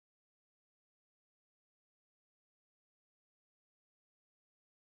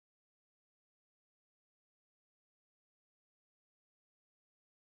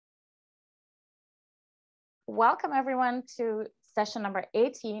Welcome everyone to session number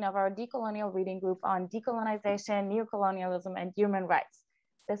 18 of our decolonial reading group on decolonization, neocolonialism, and human rights.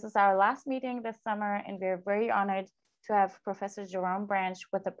 This is our last meeting this summer, and we're very honored to have Professor Jerome Branch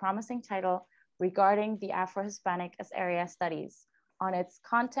with a promising title regarding the Afro-Hispanic as area studies on its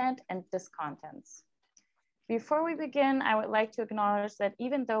content and discontents. Before we begin, I would like to acknowledge that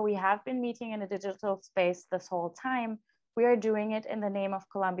even though we have been meeting in a digital space this whole time, we are doing it in the name of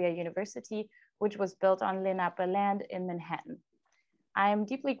Columbia University, which was built on Lenape land in Manhattan. I am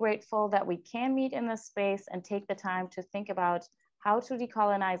deeply grateful that we can meet in this space and take the time to think about how to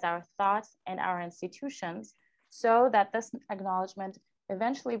decolonize our thoughts and our institutions so that this acknowledgement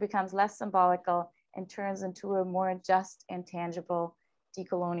eventually becomes less symbolical and turns into a more just and tangible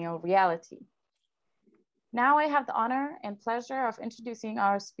decolonial reality. Now I have the honor and pleasure of introducing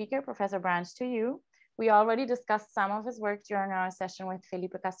our speaker, Professor Branch, to you. We already discussed some of his work during our session with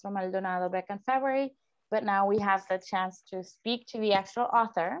Felipe Castro Maldonado back in February, but now we have the chance to speak to the actual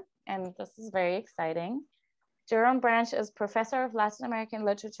author, and this is very exciting. Jerome Branch is Professor of Latin American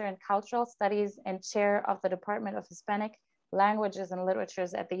Literature and Cultural Studies and Chair of the Department of Hispanic Languages and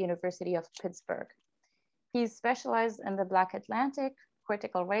Literatures at the University of Pittsburgh. He's specialized in the Black Atlantic,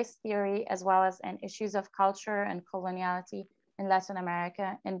 critical race theory, as well as in issues of culture and coloniality in Latin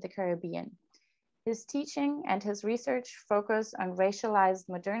America and the Caribbean. His teaching and his research focus on racialized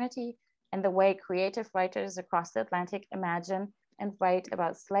modernity and the way creative writers across the Atlantic imagine and write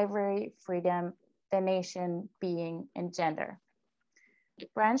about slavery, freedom, the nation, being, and gender.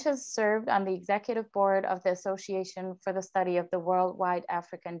 Branch has served on the executive board of the Association for the Study of the Worldwide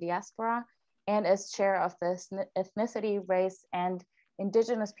African Diaspora and is chair of the Ethnicity, Race, and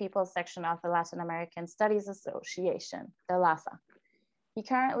Indigenous Peoples section of the Latin American Studies Association, the LASA. He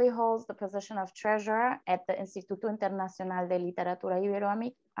currently holds the position of treasurer at the Instituto Internacional de Literatura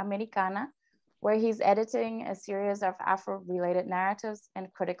Iberoamericana, where he's editing a series of Afro-related narratives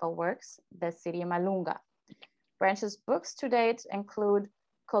and critical works, the Serie Malunga. Branch's books to date include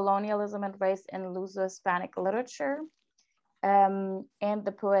Colonialism and Race in Luso-Hispanic Literature, and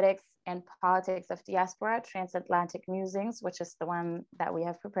The Poetics and Politics of Diaspora, Transatlantic Musings, which is the one that we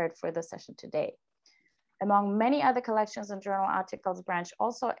have prepared for the session today. Among many other collections and journal articles, Branch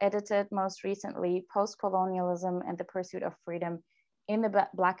also edited most recently Post-Colonialism and the Pursuit of Freedom in the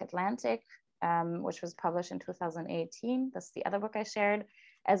Black Atlantic, which was published in 2018. That's the other book I shared,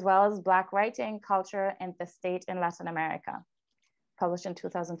 as well as Black Writing, Culture, and the State in Latin America, published in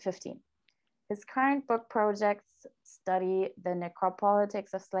 2015. His current book projects study the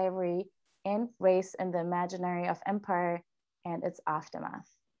necropolitics of slavery and race in the imaginary of empire and its aftermath.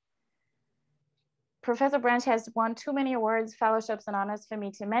 Professor Branch has won too many awards, fellowships, and honors for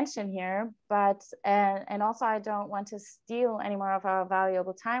me to mention here, but, and also I don't want to steal any more of our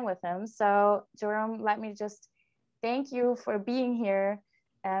valuable time with him. So Jerome, let me just thank you for being here.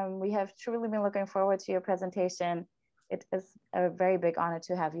 We have truly been looking forward to your presentation. It is a very big honor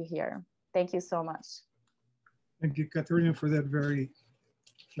to have you here. Thank you so much. Thank you, Katerina, for that very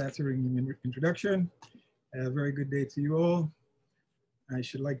flattering introduction. A very good day to you all. I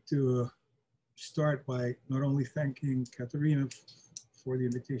should like to start by not only thanking Katerina for the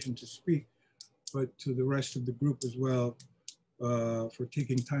invitation to speak, but to the rest of the group as well for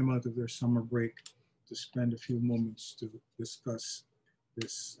taking time out of their summer break to spend a few moments to discuss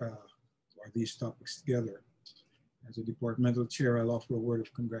this or these topics together. As a departmental chair, I'll offer a word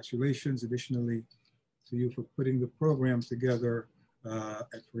of congratulations additionally to you for putting the program together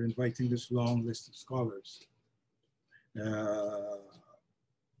and for inviting this long list of scholars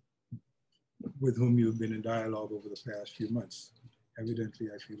with whom you've been in dialogue over the past few months. Evidently,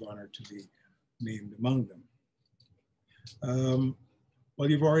 I feel honored to be named among them. Well,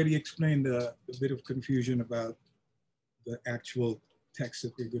 you've already explained a bit of confusion about the actual text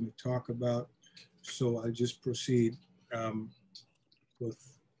that we're going to talk about. So I'll just proceed with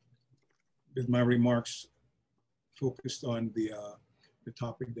my remarks focused on the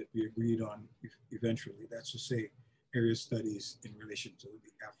topic that we agreed on eventually. That's to say, area studies in relation to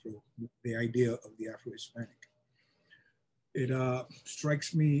the idea of the Afro-Hispanic. It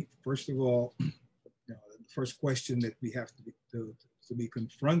strikes me, first of all, the first question that we have to be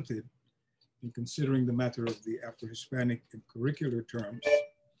confronted in considering the matter of the Afro-Hispanic in curricular terms,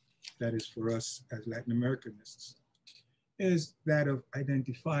 that is for us as Latin Americanists, is that of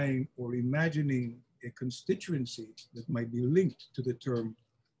identifying or imagining a constituency that might be linked to the term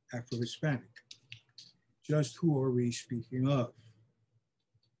Afro-Hispanic. Just who are we speaking of?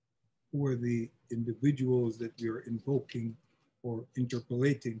 Who are the individuals that we are invoking or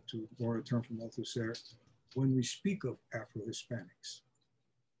interpolating, to borrow a term from Althusser, when we speak of Afro-Hispanics?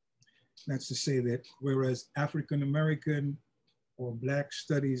 That's to say that whereas African-American or Black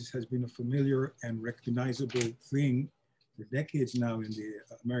studies has been a familiar and recognizable thing for decades now in the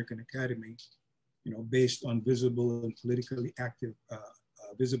American Academy, based on visible and politically active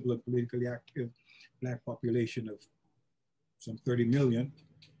Black population of some 30 million,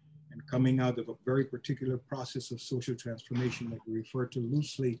 and coming out of a very particular process of social transformation that we refer to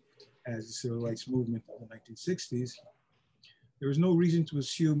loosely as the Civil Rights Movement of the 1960s, there is no reason to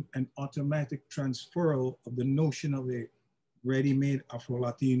assume an automatic transferal of the notion of a ready-made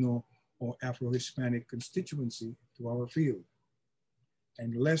Afro-Latino or Afro-Hispanic constituency to our field,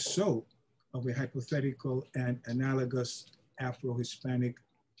 and less so of a hypothetical and analogous Afro-Hispanic,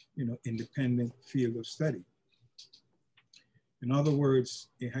 independent field of study. In other words,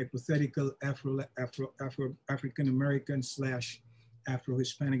 a hypothetical African-American /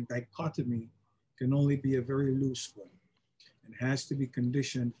 Afro-Hispanic dichotomy can only be a very loose one, and has to be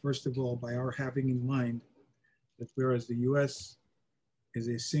conditioned, first of all, by our having in mind that whereas the US is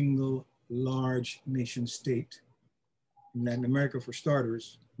a single large nation state, in Latin America, for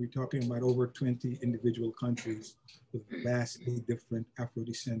starters, we're talking about over 20 individual countries with vastly different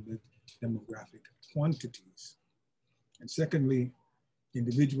Afro-descendant demographic quantities. And secondly,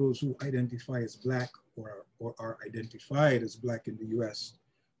 individuals who identify as Black or are identified as Black in the US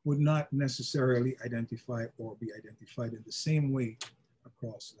would not necessarily identify or be identified in the same way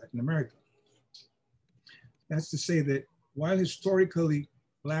across Latin America. That's to say that while historically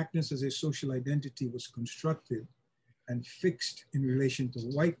Blackness as a social identity was constructed and fixed in relation to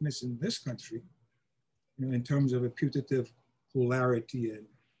whiteness in this country, in terms of a putative polarity and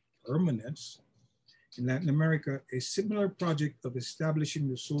permanence, in Latin America, a similar project of establishing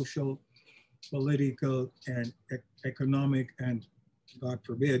the social, political, and economic, and God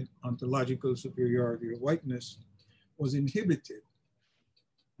forbid, ontological superiority of whiteness was inhibited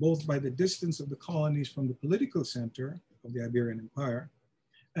both by the distance of the colonies from the political center of the Iberian Empire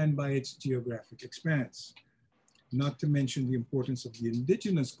and by its geographic expanse, not to mention the importance of the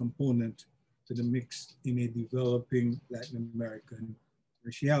indigenous component to the mix in a developing Latin American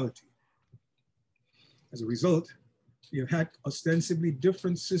raciality. As a result, we have had ostensibly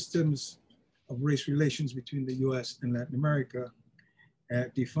different systems of race relations between the US and Latin America,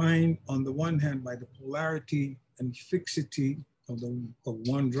 defined on the one hand by the polarity and fixity of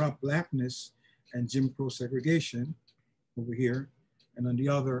one-drop Blackness and Jim Crow segregation over here, and on the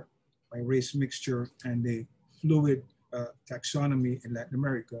other by race mixture and a fluid taxonomy in Latin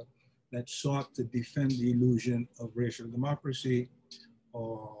America that sought to defend the illusion of racial democracy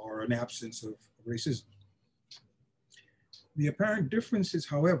or an absence of racism. The apparent differences,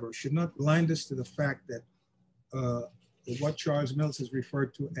 however, should not blind us to the fact that what Charles Mills has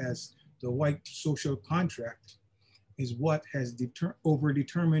referred to as the white social contract is what has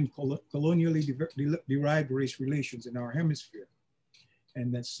overdetermined colonially derived race relations in our hemisphere,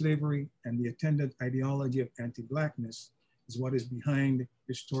 and that slavery and the attendant ideology of anti-Blackness is what is behind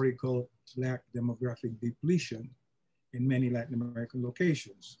historical Black demographic depletion in many Latin American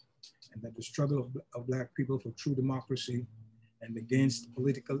locations, and that the struggle of Black people for true democracy and against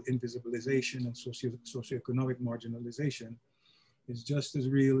political invisibilization and socioeconomic marginalization is just as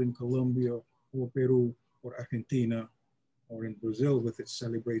real in Colombia or Peru or Argentina or in Brazil with its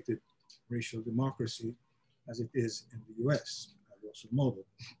celebrated racial democracy as it is in the US, also mobile.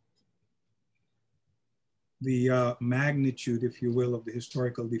 The magnitude, if you will, of the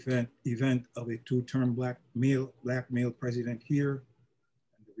historical event of a two-term black male president here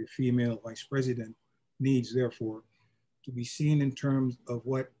and of a female vice president needs, therefore, to be seen in terms of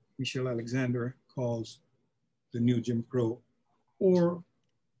what Michelle Alexander calls the new Jim Crow, or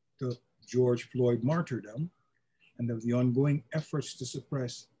the George Floyd martyrdom, and of the ongoing efforts to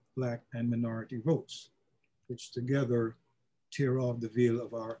suppress Black and minority votes, which together tear off the veil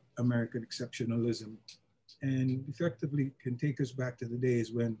of our American exceptionalism and effectively can take us back to the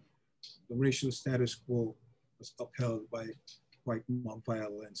days when the racial status quo was upheld by white mob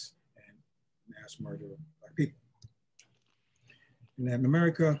violence and mass murder of Black people. In Latin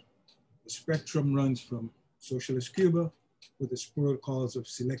America, the spectrum runs from socialist Cuba with its protocols of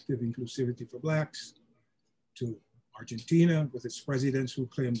selective inclusivity for Blacks to Argentina with its presidents who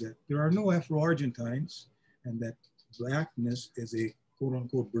claim that there are no Afro-Argentines and that Blackness is a quote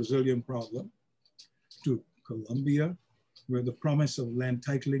unquote Brazilian problem, to Colombia, where the promise of land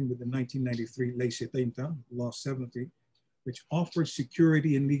titling with the 1993 Ley 70, Law 70, which offers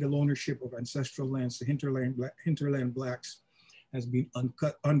security and legal ownership of ancestral lands to hinterland Blacks has been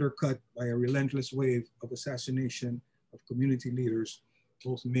undercut by a relentless wave of assassination of community leaders,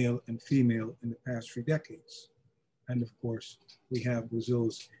 both male and female, in the past 3 decades. And of course, we have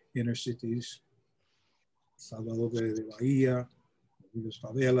Brazil's inner cities, Salvador de Bahia, Rios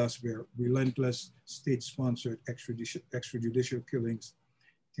favelas, where relentless state-sponsored extrajudicial killings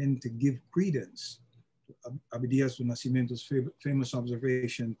tend to give credence to Abdias do Nascimento's famous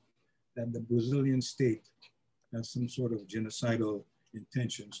observation that the Brazilian state has some sort of genocidal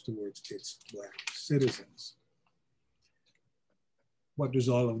intentions towards its Black citizens. What does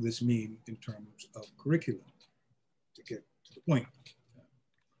all of this mean in terms of curriculum? To get to the point,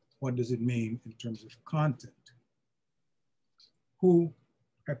 what does it mean in terms of content? Who,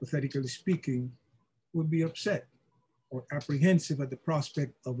 hypothetically speaking, would be upset or apprehensive at the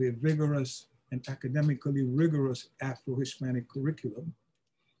prospect of a vigorous and academically rigorous Afro-Hispanic curriculum,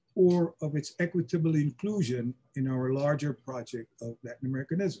 or of its equitable inclusion in our larger project of Latin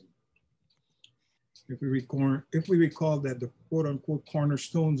Americanism? If we recall that the quote unquote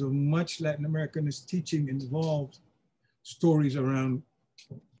cornerstones of much Latin Americanist teaching involved stories around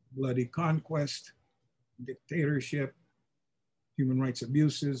bloody conquest, dictatorship, human rights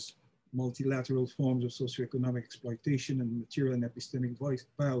abuses, multilateral forms of socioeconomic exploitation, and material and epistemic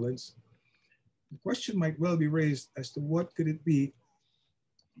violence, the question might well be raised as to what could it be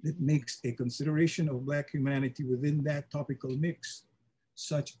that makes a consideration of Black humanity within that topical mix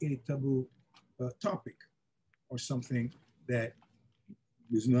such a taboo topic, or something that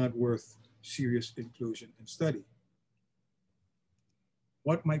is not worth serious inclusion and study.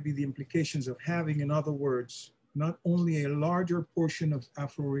 What might be the implications of having, in other words, not only a larger portion of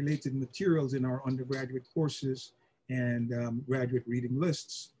Afro-related materials in our undergraduate courses and graduate reading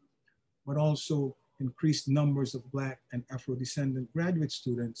lists, but also increased numbers of Black and Afro-descendant graduate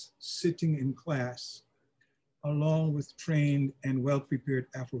students sitting in class, along with trained and well-prepared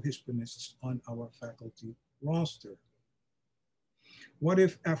Afro-Hispanists on our faculty roster? What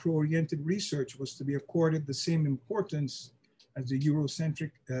if Afro-oriented research was to be accorded the same importance as the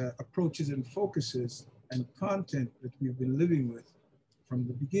Eurocentric approaches and focuses and content that we've been living with from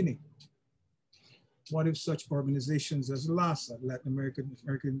the beginning? What if such organizations as LASA, Latin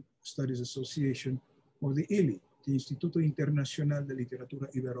American Studies Association, or the ILI, the Instituto Internacional de Literatura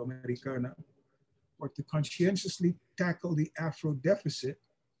Iberoamericana, were to conscientiously tackle the Afro deficit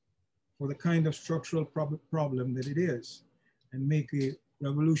for the kind of structural problem that it is, and make a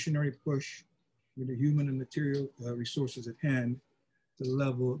revolutionary push with the human and material resources at hand to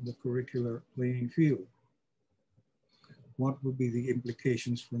level the curricular playing field? What would be the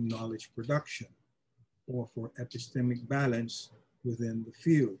implications for knowledge production or for epistemic balance within the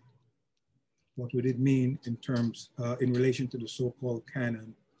field? What would it mean in terms, in relation to the so-called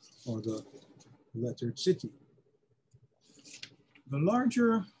canon or the lettered city? The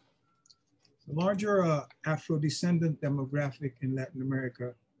larger Afro-descendant demographic in Latin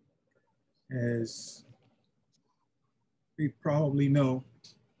America, as we probably know,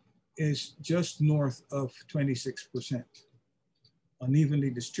 is just north of 26%, unevenly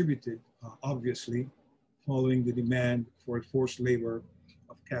distributed, obviously, following the demand for forced labor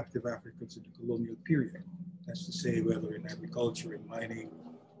of captive Africans in the colonial period. That's to say, whether in agriculture, in mining,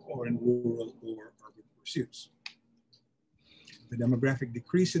 or in rural or urban pursuits. The demographic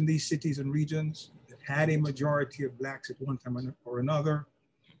decrease in these cities and regions that had a majority of Blacks at one time or another,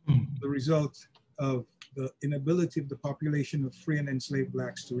 the result of the inability of the population of free and enslaved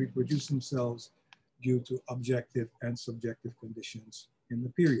Blacks to reproduce themselves due to objective and subjective conditions in the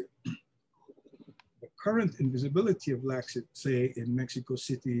period. The current invisibility of Blacks, say in Mexico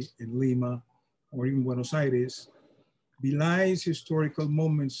City, in Lima, or even Buenos Aires, belies historical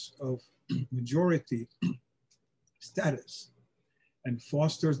moments of majority status and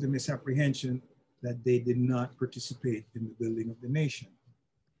fosters the misapprehension that they did not participate in the building of the nation.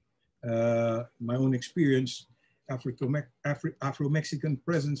 My own experience, Afro-Mexican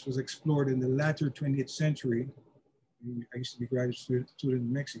presence was explored in the latter 20th century. I used to be a graduate student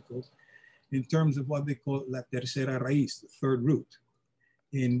in Mexico, in terms of what they call la tercera raíz, the third root,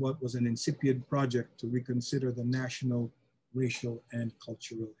 in what was an incipient project to reconsider the national, racial, and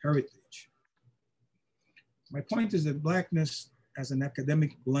cultural heritage. My point is that Blackness as an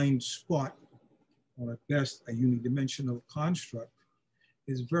academic blind spot, or at best a unidimensional construct,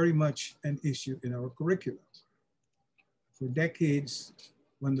 is very much an issue in our curriculum. For decades,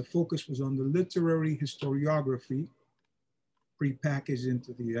 when the focus was on the literary historiography, prepackaged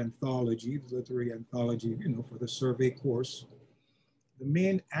into the anthology, the literary anthology, for the survey course, the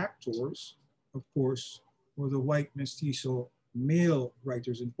main actors, of course, were the white mestizo male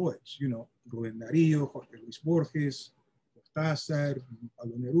writers and poets, Rubén Darío, Jorge Luis Borges, Cortázar,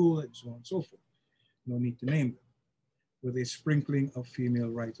 Pablo Neruda, and so on and so forth. No need to name them, with a sprinkling of female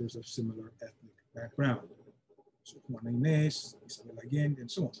writers of similar ethnic background. So Juana Inés, Isabel Allende, and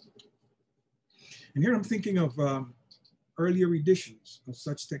so on. And here I'm thinking of earlier editions of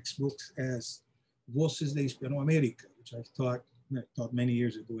such textbooks as Voces de Hispanoamérica, which I taught many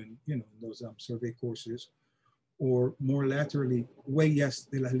years ago in, in those survey courses, or more laterally, Huellas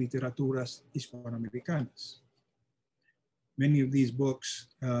de las Literaturas Hispanoamericanas. Many of these books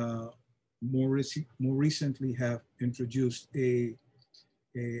more recently have introduced a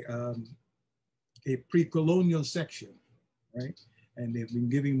pre-colonial section, right? And they've been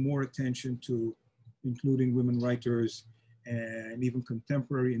giving more attention to including women writers and even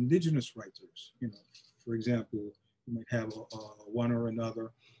contemporary indigenous writers. For example, you might have one or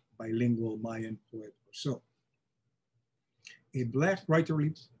another bilingual Mayan poet or so. A Black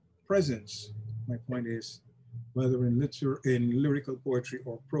writerly presence, my point is, whether in lyrical poetry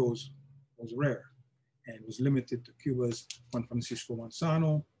or prose, was rare and was limited to Cuba's Juan Francisco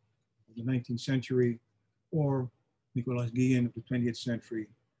Manzano of the 19th century or Nicolas Guillen of the 20th century,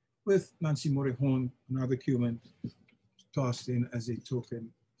 with Nancy Morejon, another Cuban, tossed in as a token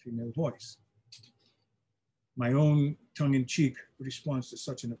female voice. My own tongue-in-cheek response to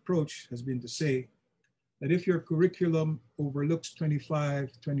such an approach has been to say that if your curriculum overlooks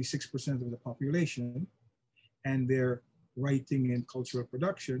 26% of the population and their writing and cultural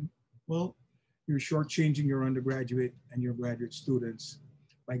production, well, you're shortchanging your undergraduate and your graduate students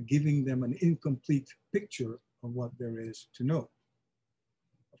by giving them an incomplete picture of what there is to know.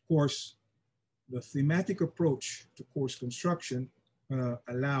 Of course, the thematic approach to course construction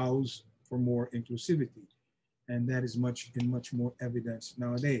allows for more inclusivity, and that is in much more evidence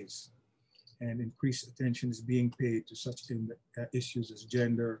nowadays. And increased attention is being paid to such issues as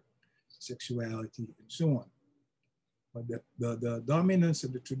gender, sexuality, and so on. But the dominance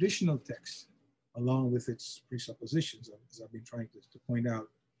of the traditional text, along with its presuppositions, as I've been trying to point out,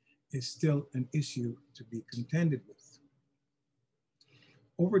 is still an issue to be contended with.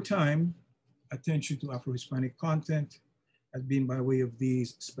 Over time, attention to Afro-Hispanic content has been by way of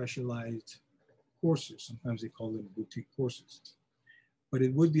these specialized courses. Sometimes they call them boutique courses. But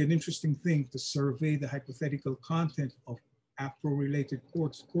it would be an interesting thing to survey the hypothetical content of Afro-related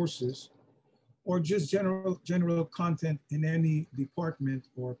courses, or just general content in any department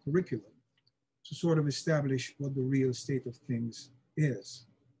or curriculum, to sort of establish what the real state of things is.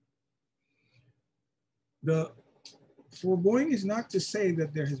 The foregoing is not to say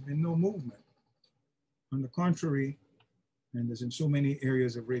that there has been no movement. On the contrary, and as in so many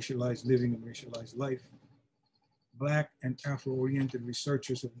areas of racialized living and racialized life, Black and Afro-oriented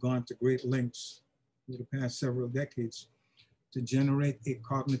researchers have gone to great lengths over the past several decades to generate a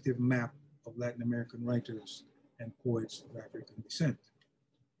cognitive map of Latin American writers and poets of African descent.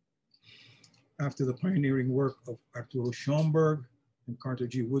 After the pioneering work of Arturo Schomburg and Carter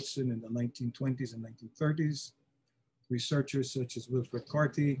G. Woodson in the 1920s and 1930s, researchers such as Wilfred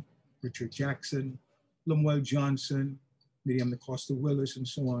Carty, Richard Jackson, Lemuel Johnson, Miriam Acosta Willis, and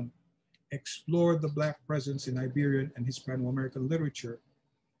so on, explored the Black presence in Iberian and Hispano-American literature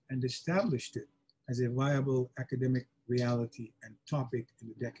and established it as a viable academic reality and topic in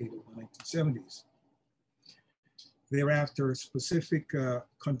the decade of the 1970s. Thereafter, specific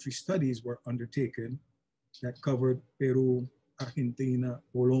country studies were undertaken that covered Peru, Argentina,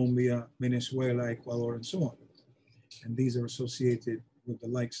 Colombia, Venezuela, Ecuador, and so on. And these are associated with the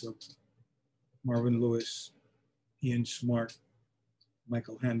likes of Marvin Lewis, Ian Smart,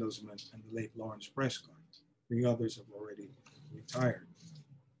 Michael Handelsman, and the late Lawrence Prescott. The others have already retired.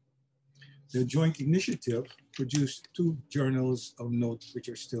 The joint initiative produced 2 journals of note which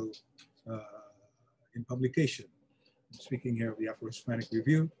are still in publication. I'm speaking here of the Afro-Hispanic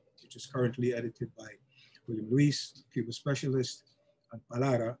Review, which is currently edited by William Luis, Cuba specialist, and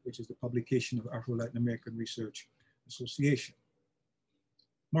Palara, which is the publication of Afro-Latin American Research Association.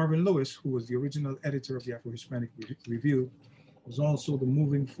 Marvin Lewis, who was the original editor of the Afro-Hispanic Review, was also the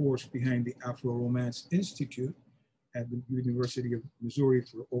moving force behind the Afro-Romance Institute at the University of Missouri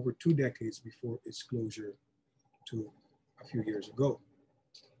for over 2 decades before its closure a few years ago.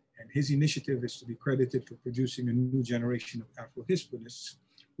 And his initiative is to be credited for producing a new generation of Afro-Hispanists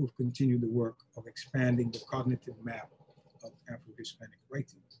who've continued the work of expanding the cognitive map of Afro-Hispanic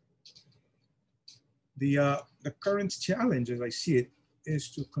writing. The current challenge, as I see it,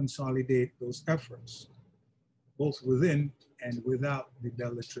 is to consolidate those efforts, both within and without the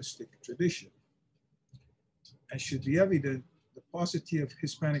belletristic tradition. As should be evident, the paucity of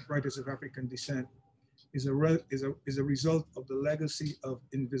Hispanic writers of African descent is a result of the legacy of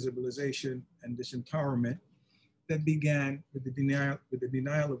invisibilization and disempowerment that began with the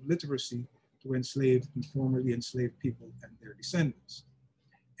denial of literacy to enslaved and formerly enslaved people and their descendants.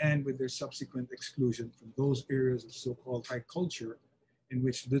 and with their subsequent exclusion from those areas of so-called high culture in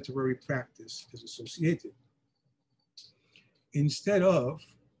which literary practice is associated. Instead of,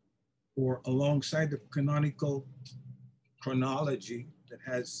 or alongside the canonical chronology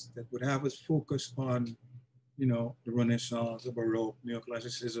that would have us focus on, you know, the Renaissance, the Baroque,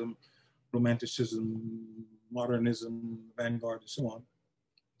 Neoclassicism, Romanticism, Modernism, Vanguard, and so on,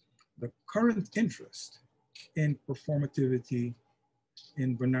 the current interest in performativity,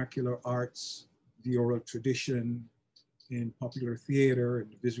 in vernacular arts, the oral tradition, in popular theater,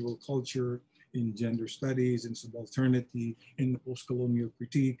 in visual culture, in gender studies, in subalternity, in the post-colonial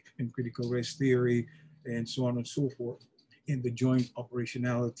critique, in critical race theory, and so on and so forth, in the joint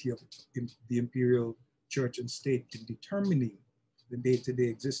operationality of the imperial church and state in determining the day-to-day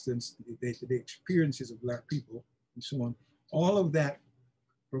existence, the day-to-day experiences of Black people, and so on. All of that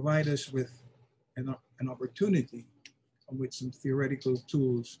provide us with an opportunity with some theoretical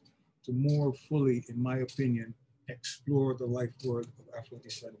tools to more fully, in my opinion, explore the life world of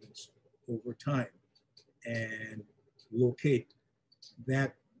Afro-descendants over time and locate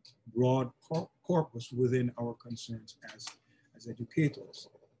that broad corpus within our concerns as educators.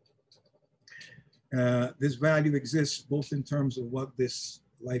 This value exists both in terms of what this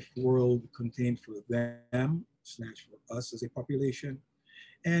life world contained for them / for us as a population,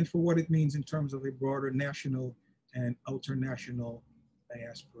 and for what it means in terms of a broader national and outer-national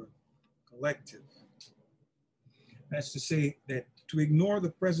diaspora collective. That's to say that to ignore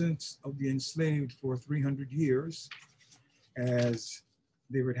the presence of the enslaved for 300 years, as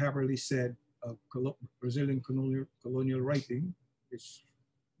David Haberle said of Brazilian colonial writing, which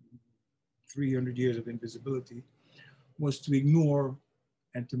 300 years of invisibility, was to ignore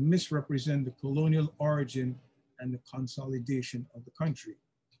and to misrepresent the colonial origin and the consolidation of the country.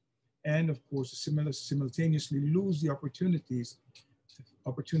 And of course, simultaneously lose the opportunity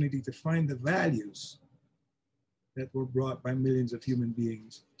to find the values that were brought by millions of human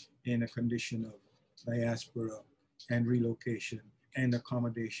beings in a condition of diaspora and relocation and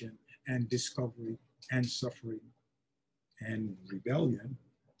accommodation and discovery and suffering and rebellion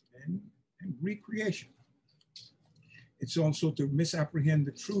and recreation. It's also to misapprehend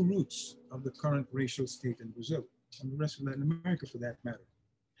the true roots of the current racial state in Brazil and the rest of Latin America for that matter.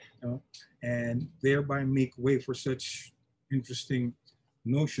 You know, and thereby make way for such interesting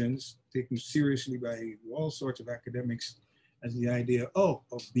notions taken seriously by all sorts of academics as the idea, of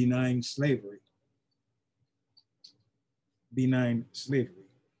benign slavery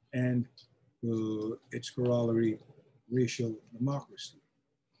and its corollary, racial democracy.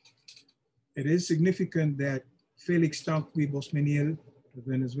 It is significant that Felix Tanqui Bosmeniel, the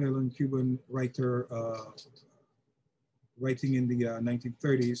Venezuelan Cuban writer writing in the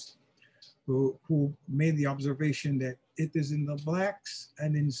 1930s, who made the observation that it is in the Blacks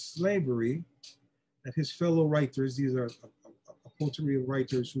and in slavery that his fellow writers, these are a coterie of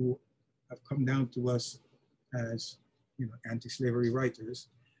writers who have come down to us as, you know, anti-slavery writers,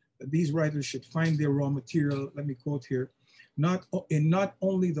 that these writers should find their raw material, let me quote here, not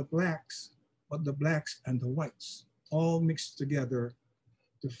only the Blacks, but the Blacks and the whites, all mixed together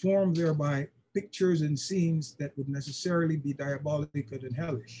to form thereby pictures and scenes that would necessarily be diabolical and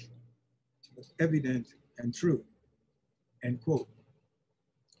hellish, but evident and true, end quote.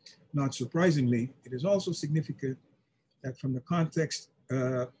 Not surprisingly, it is also significant that from the context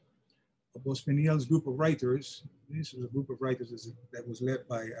of Bosmeniel's group of writers, this was a group of writers that was led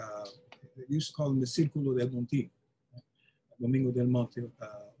by, they used to call them the Círculo del Monte. Domingo del Monte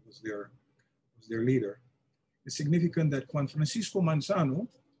was their leader. It's significant that Juan Francisco Manzano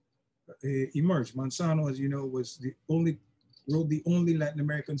emerged. Manzano, as you know, wrote the only Latin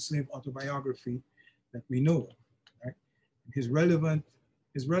American slave autobiography that we know of. Right? His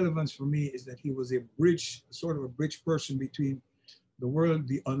relevance for me is that he was a bridge, sort of a bridge person between the world,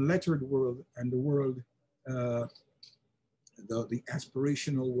 the unlettered world, and the world, the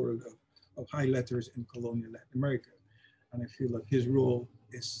aspirational world of high letters in colonial Latin America. And I feel like his role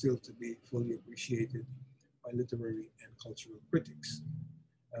is still to be fully appreciated by literary and cultural critics.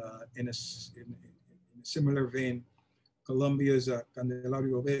 In a similar vein, Colombia's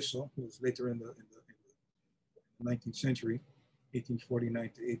Candelario Beso, who was later in the 19th century,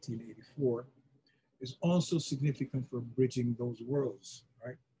 1849 to 1884, is also significant for bridging those worlds,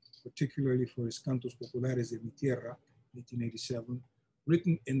 right? Particularly for his Cantos Populares de Mi Tierra, 1887,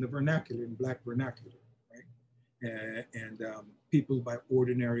 written in the vernacular, in Black vernacular, right? And peopled by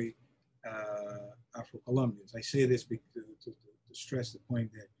ordinary Afro-Colombians. I say this to stress the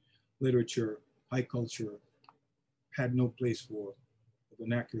point that literature, high culture, had no place for the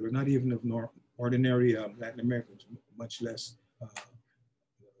vernacular, not even of ordinary Latin Americans, much less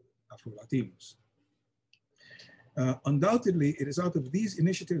Afro-Latinos. Undoubtedly, it is out of these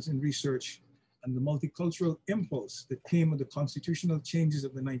initiatives in research and the multicultural impulse that came with the constitutional changes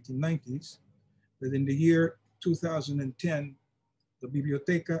of the 1990s that in the year 2010, the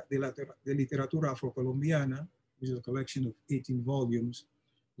Biblioteca de Literatura Afro-Colombiana, which is a collection of 18 volumes,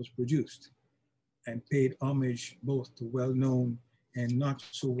 was produced and paid homage both to well-known and not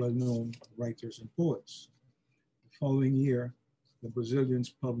so well-known writers and poets. The following year, the Brazilians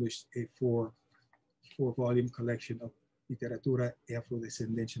published a four-volume collection of Literatura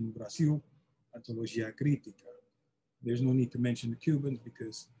Afrodescendente no Brasil, Antologia Crítica. There's no need to mention the Cubans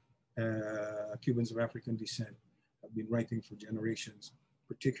because Cubans of African descent have been writing for generations,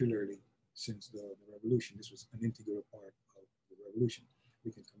 particularly since the revolution. This was an integral part of the revolution.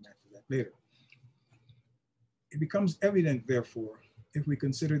 We can come back to that later. It becomes evident, therefore, if we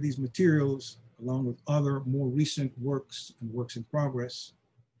consider these materials along with other more recent works and works in progress,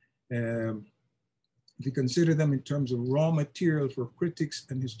 if we consider them in terms of raw material for critics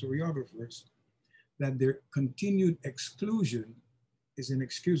and historiographers, that their continued exclusion is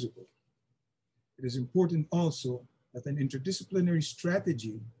inexcusable. It is important also that an interdisciplinary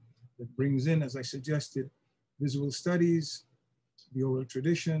strategy that brings in, as I suggested, visual studies, the oral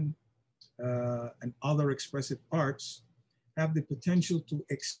tradition, and other expressive arts have the potential to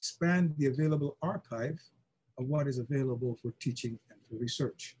expand the available archive of what is available for teaching and for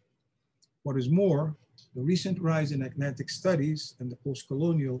research. What is more, the recent rise in Atlantic studies and the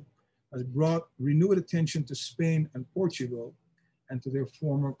post-colonial has brought renewed attention to Spain and Portugal and to their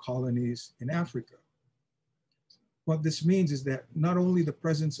former colonies in Africa. What this means is that not only the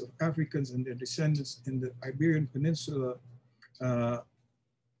presence of Africans and their descendants in the Iberian Peninsula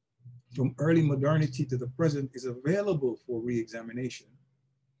from early modernity to the present is available for re-examination,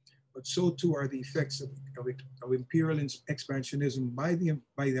 but so too are the effects of imperial expansionism by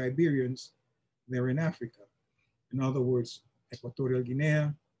the Iberians there in Africa. In other words, Equatorial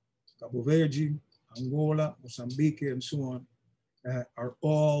Guinea, Cabo Verde, Angola, Mozambique, and so on are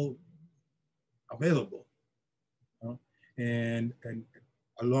all available. And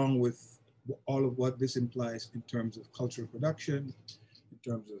along with all of what this implies in terms of cultural production,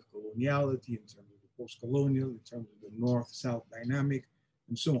 in terms of coloniality, in terms of the post-colonial, in terms of the North-South dynamic,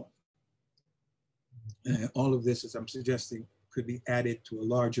 and so on. All of this, as I'm suggesting, could be added to a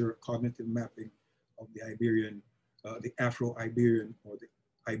larger cognitive mapping of the Iberian, the Afro-Iberian or the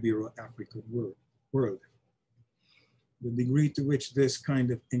Ibero-African world. The degree to which this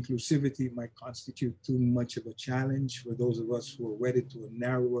kind of inclusivity might constitute too much of a challenge for those of us who are wedded to a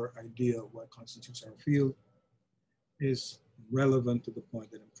narrower idea of what constitutes our field is relevant to the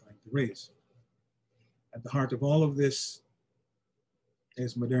point that I'm trying to raise. At the heart of all of this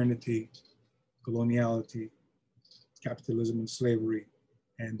is modernity, coloniality, capitalism and slavery,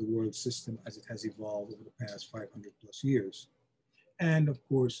 and the world system as it has evolved over the past 500 plus years. And of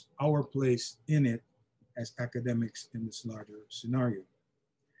course, our place in it as academics in this larger scenario.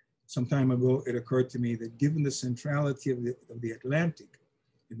 Some time ago, it occurred to me that given the centrality of the Atlantic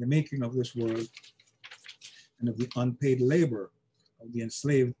in the making of this world and of the unpaid labor of the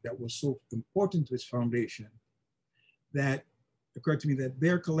enslaved that was so important to its foundation, that occurred to me that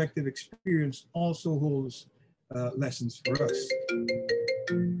their collective experience also holds lessons for us.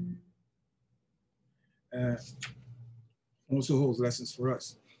 Also holds lessons for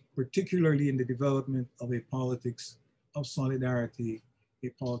us, particularly in the development of a politics of solidarity, a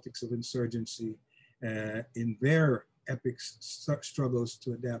politics of insurgency, in their epic struggles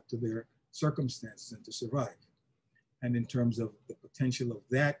to adapt to their circumstances and to survive. And in terms of the potential of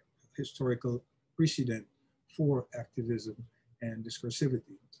that historical precedent for activism and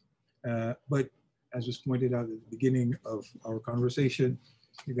discursivity. But as was pointed out at the beginning of our conversation,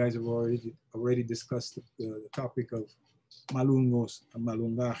 you guys have already discussed the topic of malungos and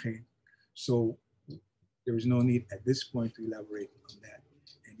malungaje. So there is no need at this point to elaborate on that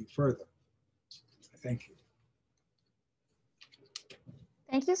any further. Thank you.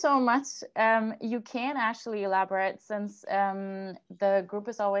 Thank you so much. You can actually elaborate since the group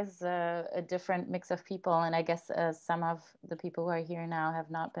is always a different mix of people, and I guess some of the people who are here now have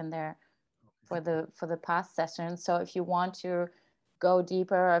not been there for the past session. So if you want to go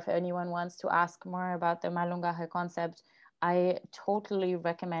deeper, or if anyone wants to ask more about the malungaje concept, I totally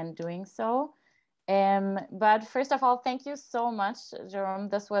recommend doing so. But first of all, thank you so much, Jerome.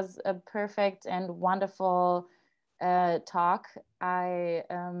 This was a perfect and wonderful talk.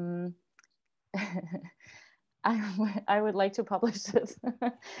 I would like to publish it.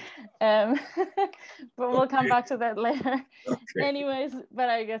 But we'll come back to that later. Okay. Anyways, but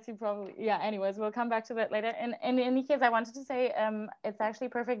I guess you probably, yeah, anyways, we'll come back to that later. And in any case, I wanted to say it's actually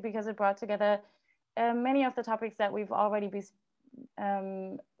perfect because it brought together many of the topics that we've already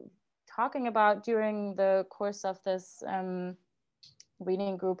been talking about during the course of this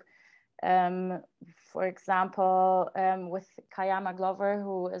reading group. For example, with Kayama Glover,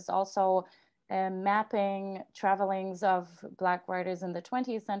 who is also mapping travelings of Black writers in the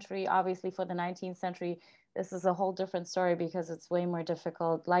 20th century. Obviously, for the 19th century, this is a whole different story because it's way more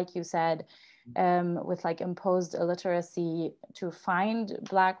difficult, like you said, with like imposed illiteracy to find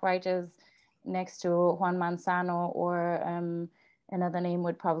Black writers next to Juan Manzano, or another name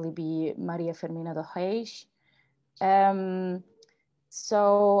would probably be Maria Firmina de Reis.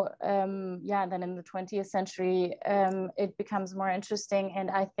 Yeah, then in the 20th century, it becomes more interesting. And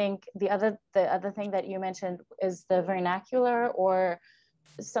I think the other thing that you mentioned is the vernacular, or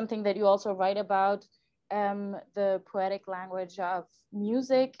something that you also write about, the poetic language of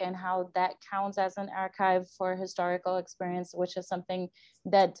music and how that counts as an archive for historical experience, which is something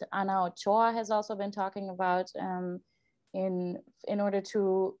that Ana Ochoa has also been talking about in order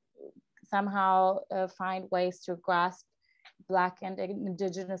to somehow find ways to grasp Black and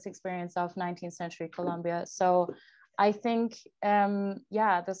Indigenous experience of 19th century Colombia. So I think,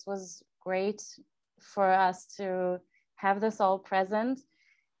 yeah, this was great for us to have this all present.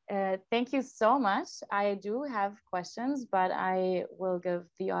 Thank you so much. I do have questions, but I will give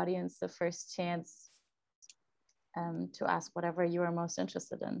the audience the first chance to ask whatever you are most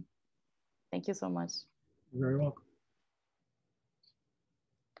interested in. Thank you so much. You're very welcome.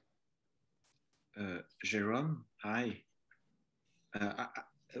 Jerome, hi.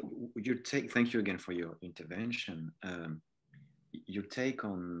 Your take, thank you again for your intervention. Your take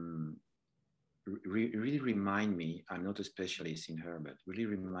on really remind me, I'm not a specialist in her, but really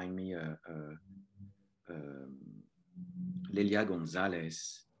remind me Lelia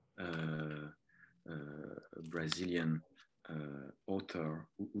Gonzalez, a Brazilian author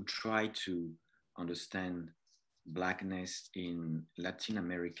who tried to understand Blackness in Latin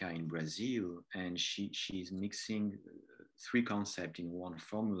America, in Brazil, and she's mixing three concepts in one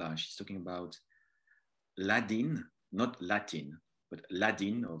formula. She's talking about Ladin, not Latin, but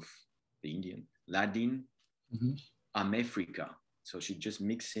Ladin of the Indian, Ladin, Amefrica. So she's just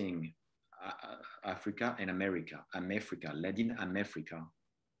mixing Africa and America, Amefrica, Ladin Amefrica.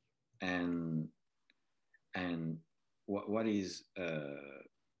 And what is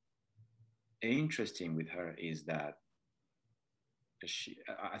interesting with her is that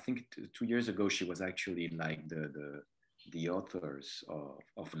I think 2 years ago, she was actually like the authors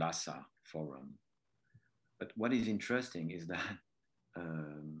of Lhasa Forum. But what is interesting is that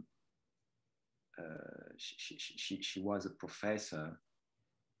she was a professor,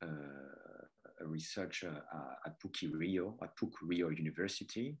 a researcher at PUC Rio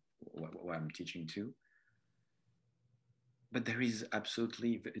University, where I'm teaching to. But there is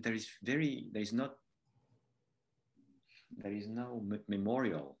no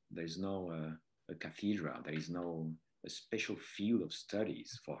memorial, there is no a cathedral, there is no a special field of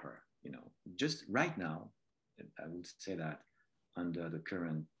studies for her. You know, just right now, I would say that under the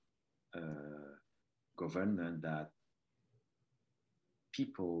current government, that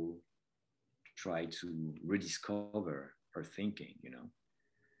people try to rediscover her thinking. You know,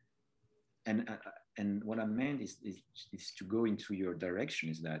 and what I meant is to go into your direction.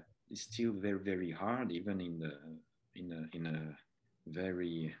 Is that it's still very, very hard, even in a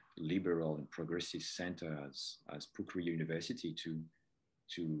very liberal and progressive center as PUC Rio University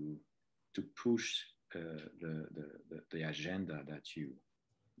to push the agenda that you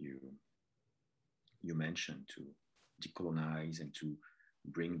mentioned, to decolonize and to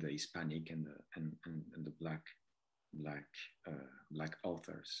bring the Hispanic and the black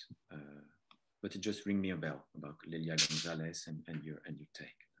authors. But it just rang me a bell about Lelia Gonzalez and your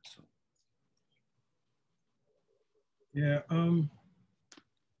take. So. Yeah,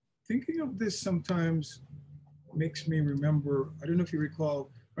 thinking of this sometimes makes me remember, I don't know if you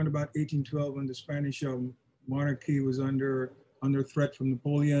recall, around about 1812 when the Spanish monarchy was under threat from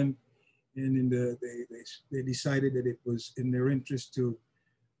Napoleon, and they decided that it was in their interest to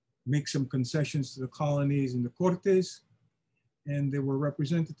make some concessions to the colonies and the Cortes, and there were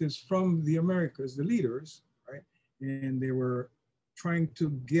representatives from the Americas, the leaders, right? And they were trying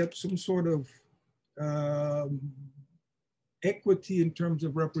to get some sort of equity in terms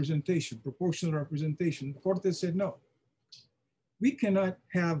of representation, proportional representation. The Cortes said, no, we cannot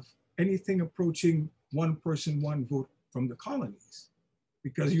have anything approaching one person, one vote from the colonies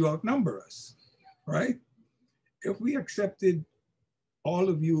because you outnumber us, right? if we accepted all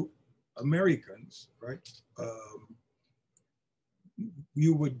of you Americans, right,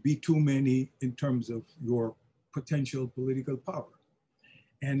 you would be too many in terms of your potential political power.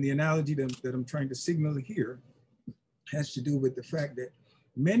 And the analogy that I'm trying to signal here has to do with the fact that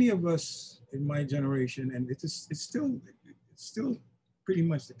many of us in my generation, and it's still pretty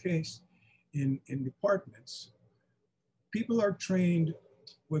much the case in departments, people are trained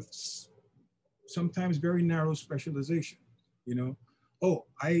with sometimes very narrow specialization. You know, oh,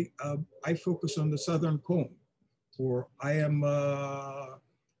 I focus on the Southern Cone, or I'm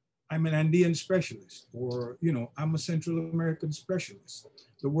an Andean specialist, or you know, I'm a Central American specialist.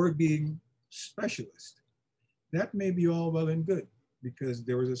 The word being specialist, that may be all well and good because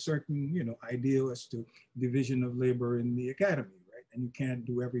there was a certain, you know, idea as to division of labor in the academy, right? And you can't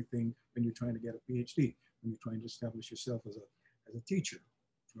do everything when you're trying to get a PhD, when you're trying to establish yourself as a teacher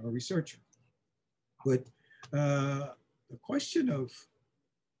or a researcher. But the question of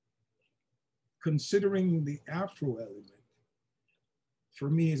considering the Afro element, for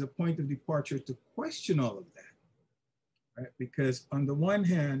me, is a point of departure to question all of that, right? Because on the one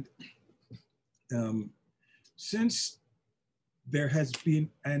hand, since there has been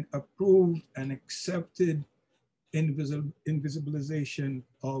an approved and accepted invisibilization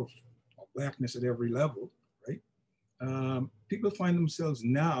of Blackness at every level, right? People find themselves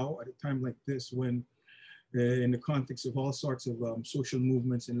now at a time like this when in the context of all sorts of social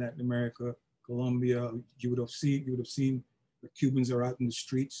movements in Latin America, Colombia, you would have seen the Cubans are out in the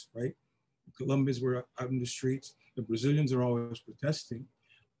streets, right? The Colombians were out in the streets. The Brazilians are always protesting.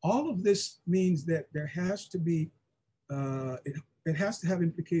 All of this means that there has to be, it has to have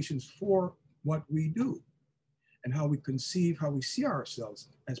implications for what we do and how we conceive, how we see ourselves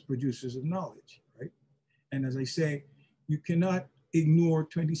as producers of knowledge, right? And as I say, you cannot ignore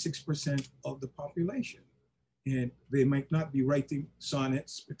 26% of the population. And they might not be writing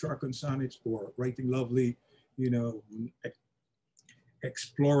sonnets, Petrarchan sonnets, or writing lovely, you know,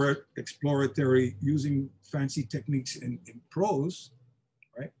 exploratory, using fancy techniques in prose,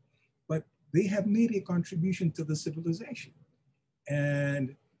 right? But they have made a contribution to the civilization.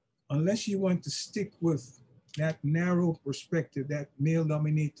 And unless you want to stick with that narrow perspective, that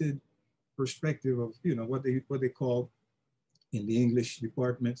male-dominated perspective of, you know, what they call in the English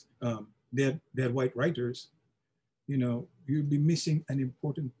departments, dead white writers, you know, you'll be missing an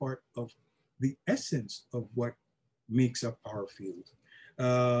important part of the essence of what makes up our field.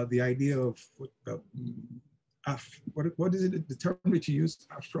 The idea of what is it, the term that you use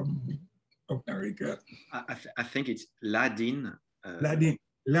from America? I think it's Ladin. Ladin.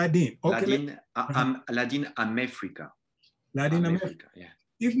 Okay. Ladin America. Ladin America. Yeah.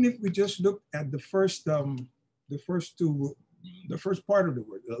 Even if we just look at the first part of the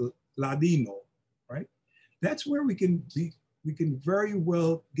word, Ladino, right? That's where we can very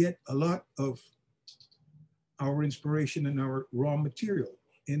well get a lot of our inspiration and our raw material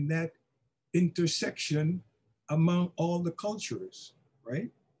in that intersection among all the cultures,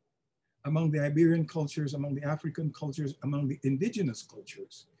 right? Among the Iberian cultures, among the African cultures, among the indigenous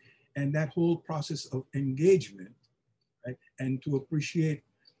cultures, and that whole process of engagement, right? And to appreciate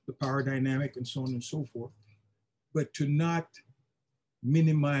the power dynamic and so on and so forth, but to not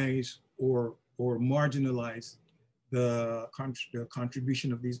minimize or marginalize the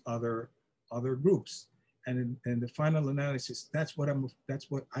contribution of these other groups. And in the final analysis, that's what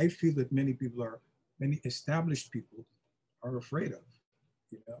I feel that many established people are afraid of,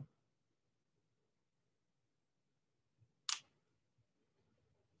 you know.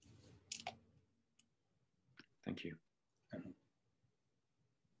 Thank you.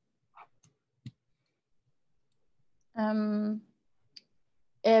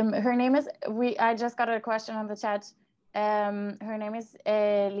 Her name is, I just got a question on the chat. Her name is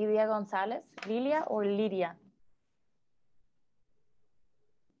Lidia Gonzalez. Lilia or Lydia?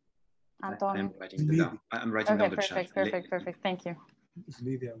 Antonio. I'm writing down the chat. Perfect. Thank you. It's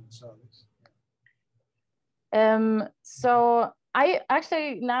Lidia Gonzalez. So I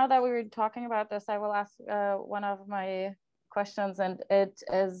actually, now that we were talking about this, I will ask one of my questions, and it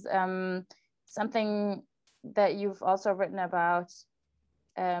is something that you've also written about,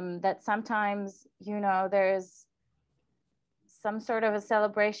 that sometimes, you know, there's some sort of a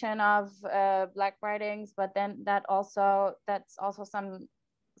celebration of Black writings, but then that's also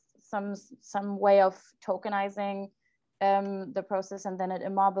some way of tokenizing the process, and then it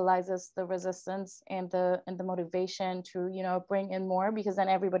immobilizes the resistance and the motivation to, you know, bring in more, because then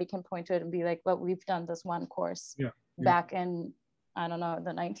everybody can point to it and be like, well, we've done this one course back in, I don't know,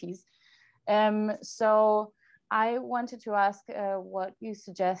 the 90s. So I wanted to ask what you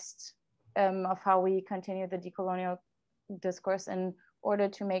suggest of how we continue the decolonial discourse in order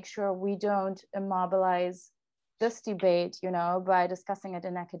to make sure we don't immobilize this debate, you know, by discussing it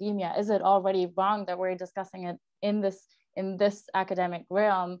in academia. Is it already wrong that we're discussing it in this academic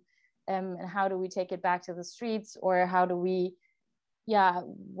realm? And how do we take it back to the streets? Or how do we, yeah,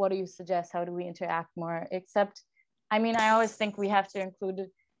 what do you suggest? How do we interact more? Except, I mean, I always think we have to include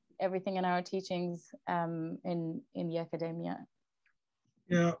everything in our teachings in the academia.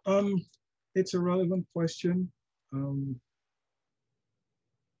 Yeah, it's a relevant question.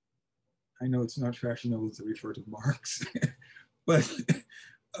 I know it's not fashionable to refer to Marx, but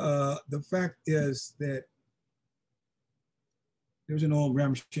the fact is that there's an old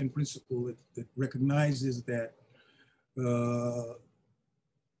Gramscian principle that recognizes that the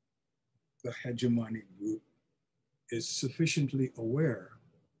hegemonic group is sufficiently aware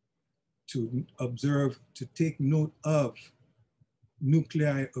to observe, to take note of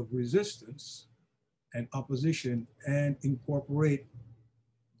nuclei of resistance and opposition and incorporate,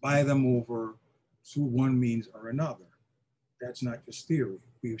 buy them over through one means or another. That's not just theory.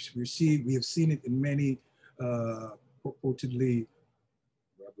 We have seen it in many purportedly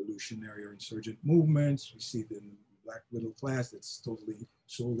revolutionary or insurgent movements. We see it in Black middle class that's totally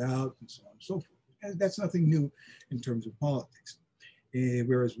sold out and so on and so forth. And that's nothing new in terms of politics.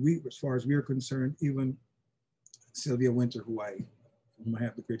 Whereas as far as we're concerned, even Sylvia Winter, whom I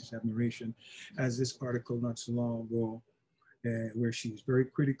have the greatest admiration, has this article not so long ago where she's very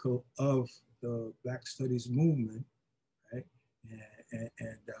critical of the Black Studies movement, right?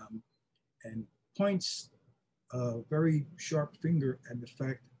 And points a very sharp finger at the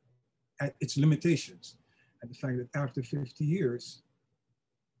fact, at its limitations, at the fact that after 50 years,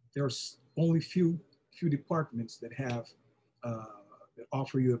 there's only few departments that have that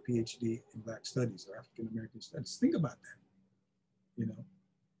offer you a PhD in Black Studies or African American Studies. Think about that. You know,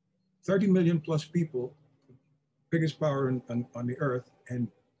 30 million plus people, biggest power on the earth, and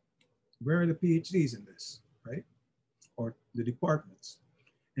where are the PhDs in this, right? Or the departments.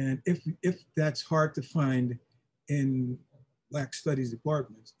 And if that's hard to find in Black Studies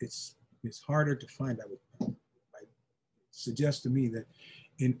departments, it's harder to find. I suggest to me that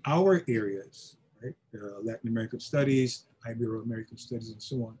in our areas, right, Latin American Studies, Ibero-American Studies, and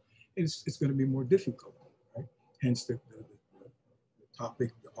so on, it's going to be more difficult, right? Hence the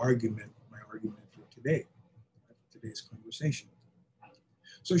topic, my argument for today, for today's conversation.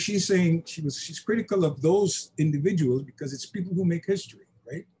 So she's saying she's critical of those individuals because it's people who make history,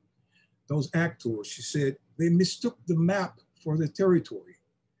 right? Those actors, she said, they mistook the map for the territory.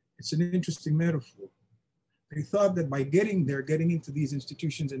 It's an interesting metaphor. They thought that by getting into these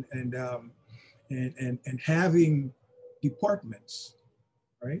institutions and having departments,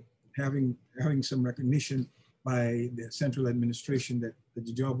 right? Having some recognition by the central administration that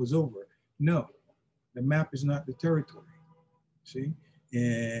the job was over. No, the map is not the territory. See,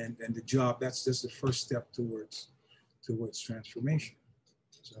 and the job, that's just the first step towards transformation.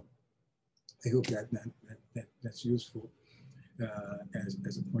 So I hope that's useful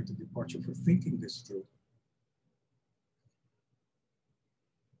as a point of departure for thinking this through.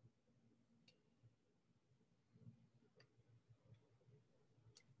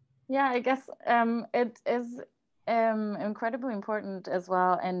 Yeah, I guess it is incredibly important as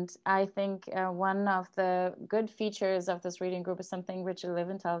well. And I think one of the good features of this reading group is something Richard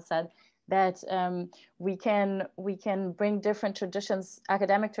Leventhal said, that we can bring different traditions,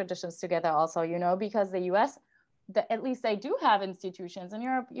 academic traditions together also, you know, because the US, at least they do have institutions. In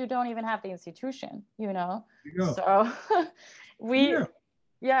Europe, you don't even have the institution, you know. So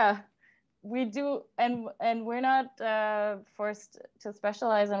we do, and we're not forced to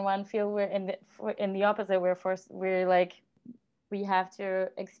specialize in one field. We're in the opposite. We're like, we have to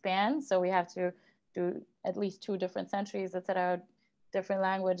expand. So we have to do at least 2 different centuries, etc., different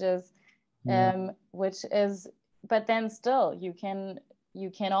languages, which is, but then still you can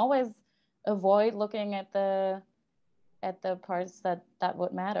always avoid looking at the parts that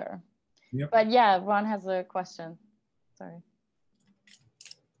would matter. Yep. But yeah, Ron has a question. Sorry.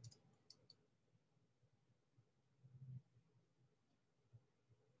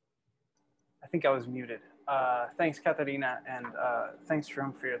 I think I was muted. Thanks, Katarina, and thanks,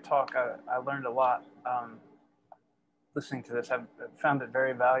 Jerome, for your talk. I learned a lot listening to this. I've found it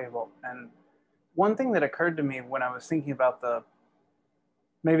very valuable. And one thing that occurred to me when I was thinking about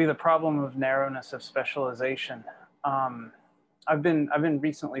maybe the problem of narrowness of specialization, I've been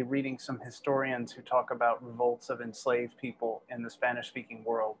recently reading some historians who talk about revolts of enslaved people in the Spanish-speaking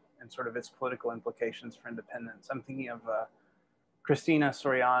world and sort of its political implications for independence. I'm thinking of Cristina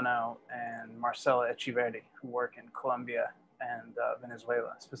Soriano and Marcela Echeverri, who work in Colombia and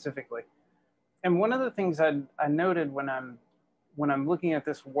Venezuela specifically. And one of the things I noted when I'm looking at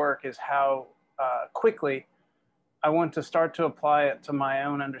this work is how quickly I want to start to apply it to my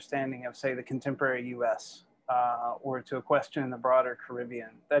own understanding of, say, the contemporary US, or to a question in the broader Caribbean.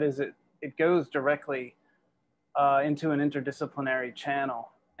 That is, it goes directly into an interdisciplinary channel.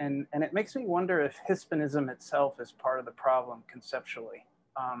 And it makes me wonder if Hispanism itself is part of the problem conceptually.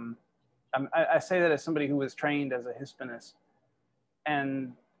 I say that as somebody who was trained as a Hispanist,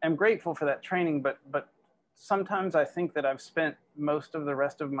 and I'm grateful for that training, but sometimes I think that I've spent most of the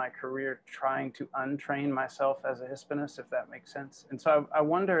rest of my career trying to untrain myself as a Hispanist, if that makes sense. And so I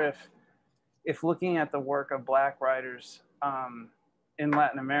wonder if looking at the work of Black writers in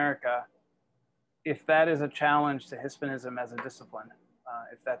Latin America, if that is a challenge to Hispanism as a discipline,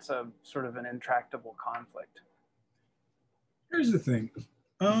 if that's a sort of an intractable conflict. Here's the thing.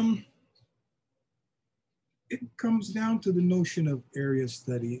 It comes down to the notion of area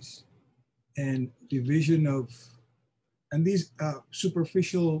studies and division of, and these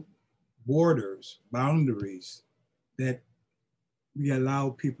superficial borders, boundaries that we allow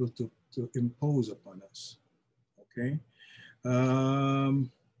people to impose upon us, okay?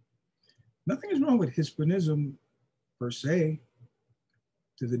 Nothing is wrong with Hispanism per se,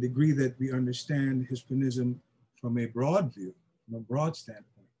 to the degree that we understand Hispanism from a broad view, from a broad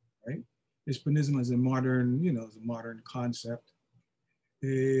standpoint, right? Hispanism as a modern, as a modern concept.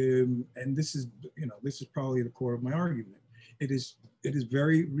 And this is probably the core of my argument. It is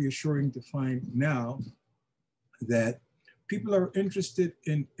very reassuring to find now that people are interested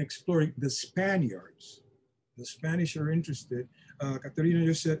in exploring the Spaniards. The Spanish are interested. Katerina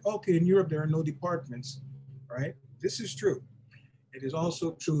just said, okay, in Europe, there are no departments, right? This is true. It is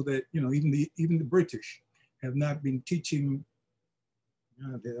also true that, even the British have not been teaching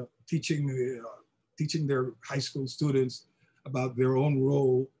their high school students about their own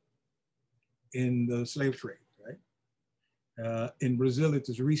role in the slave trade, right? In Brazil, it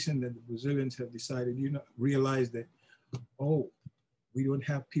is recent that the Brazilians have decided, realize that, we don't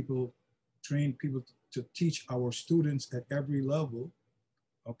have trained people to teach our students at every level,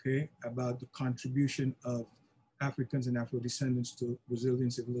 okay, about the contribution of Africans and Afro-descendants to Brazilian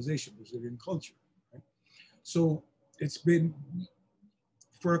civilization, Brazilian culture, right? So it's been,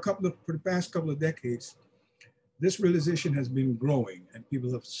 for the past couple of decades, this realization has been growing and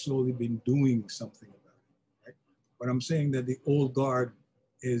people have slowly been doing something about it, right? But I'm saying that the old guard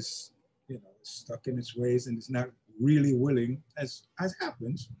is, stuck in its ways and is not really willing, as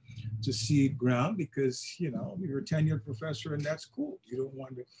happens, to cede ground because, you're a tenured professor and that's cool. You don't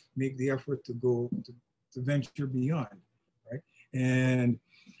want to make the effort to go to venture beyond, right? And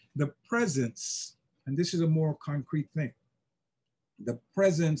the presence, and this is a more concrete thing, the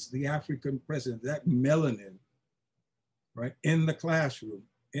presence, the African presence, that melanin, right, in the classroom,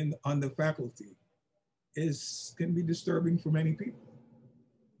 on the faculty, can be disturbing for many people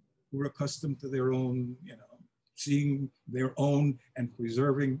who are accustomed to their own, seeing their own and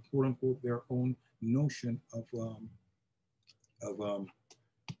preserving, quote unquote, their own notion of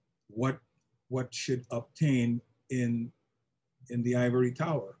what should obtain in the ivory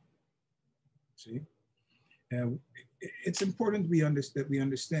tower. See, and it's important we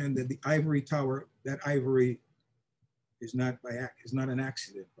understand that the ivory tower, that ivory is not an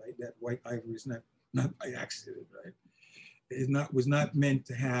accident, right? That white ivory is not by accident, right? It was not meant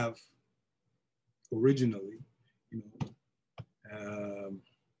to have originally,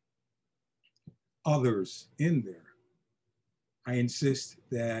 others in there. I insist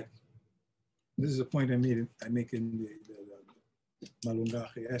that this is a point I make in the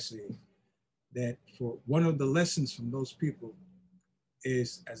Malungaje essay, that for one of the lessons from those people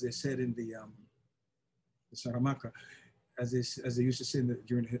is, as they said in the Saramaka, as they used to say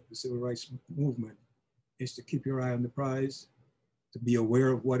during the civil rights movement, is to keep your eye on the prize, to be aware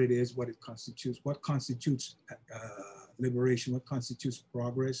of what it is, what it constitutes, what constitutes liberation, what constitutes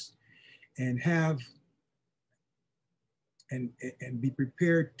progress, and be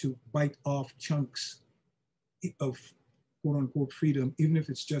prepared to bite off chunks of quote unquote freedom, even if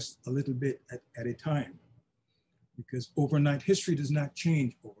it's just a little bit at a time. Because overnight, history does not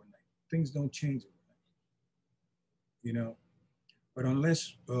change overnight. Things don't change overnight, But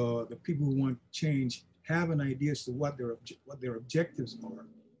unless the people who want change have an idea as to what their objectives are,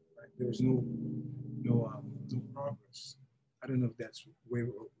 right? There's no progress. I don't know if that's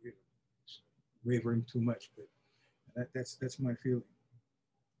wavering too much, but that's my feeling.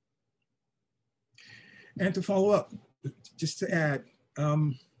 And to follow up, just to add,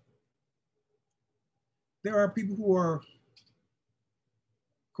 there are people who are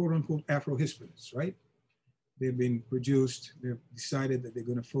quote unquote Afro-Hispanics, right? they've been produced. They've decided that they're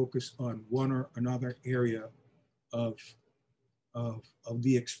going to focus on one or another area of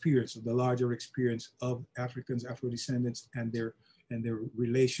the experience, of the larger experience of Africans, Afro-descendants, and their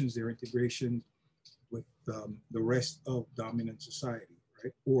relations, their integration with the rest of dominant society,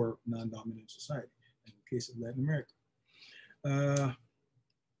 right? Or non-dominant society, in the case of Latin America.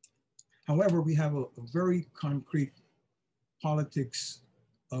 However, we have a very concrete politics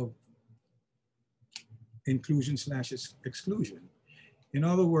of inclusion / exclusion. In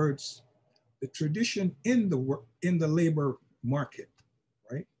other words, the tradition in the labor market,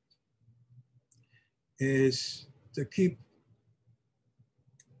 right, is to keep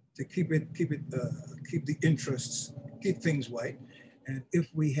the interests, keep things white. And if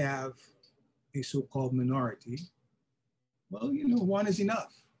we have a so-called minority, well, you know, one is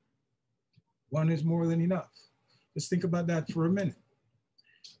enough. One is more than enough. Let's think about that for a minute.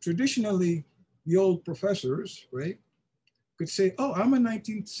 Traditionally, the old professors, right, could say, oh, I'm a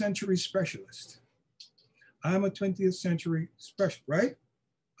 19th century specialist. I'm a 20th century specialist, right?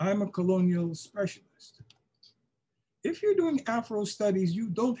 I'm a colonial specialist. If you're doing Afro studies, you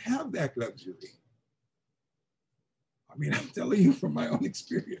don't have that luxury. I mean, I'm telling you from my own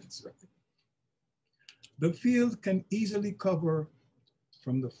experience, right? The field can easily cover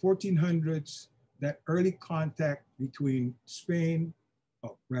from the 1400s, that early contact between Spain,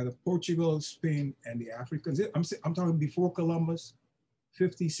 or rather Portugal, Spain, and the Africans. I'm talking before Columbus,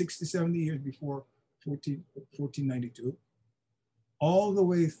 50, 60, 70 years before 1492, all the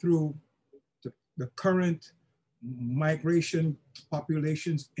way through the current migration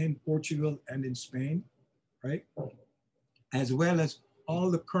populations in Portugal and in Spain, right? As well as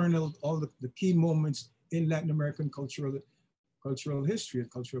all the key moments in Latin American cultural history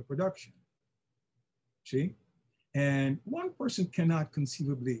and cultural production. See? And one person cannot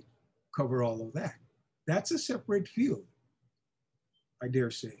conceivably cover all of that. That's a separate field, I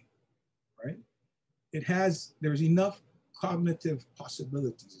dare say, right? There's enough cognitive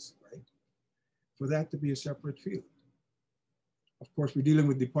possibilities, right, for that to be a separate field. Of course, we're dealing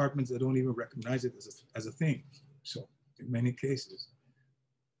with departments that don't even recognize it as a thing. So in many cases.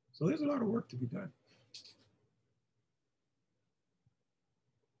 So there's a lot of work to be done.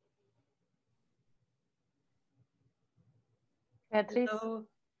 Beatriz. So,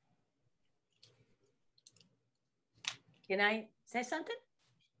 can I say something?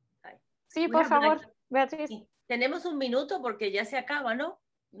 Sí, por favor, Beatriz. Tenemos un minuto porque ya se acaba, ¿no?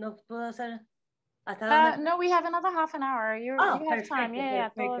 No puedo hacer hasta dónde. No, we have another half an hour. You have time. Yeah,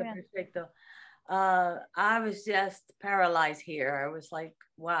 perfecto. I was just paralyzed here. I was like,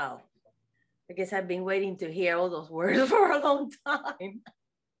 wow. I guess I've been waiting to hear all those words for a long time.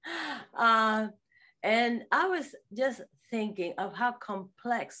 And I was just thinking of how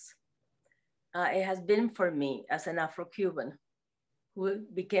complex it has been for me as an Afro-Cuban who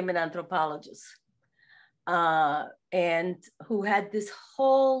became an anthropologist and who had this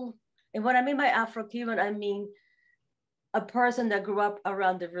whole, and what I mean by Afro-Cuban, I mean a person that grew up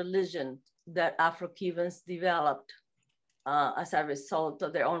around the religion that Afro-Cubans developed as a result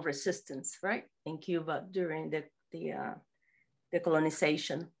of their own resistance, right, in Cuba during the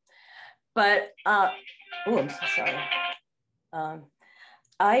decolonization. But, oh, I'm so sorry.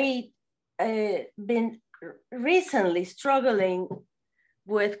 I've been recently struggling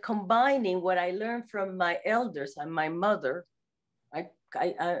with combining what I learned from my elders and my mother. I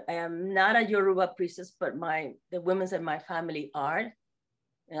am not a Yoruba priestess, but the women in my family are.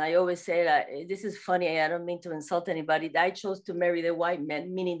 And I always say that this is funny, I don't mean to insult anybody. I chose to marry the white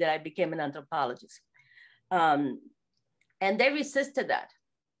men, meaning that I became an anthropologist. And they resisted that.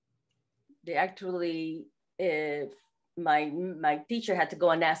 They actually, my teacher had to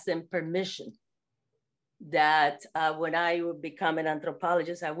go and ask them permission that when I would become an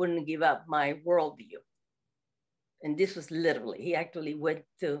anthropologist, I wouldn't give up my worldview. And this was literally, he actually went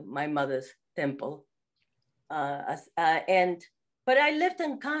to my mother's temple. But I lived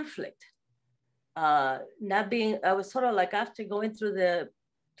in conflict. I was sort of like, after going through the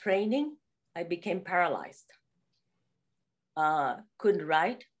training, I became paralyzed. Couldn't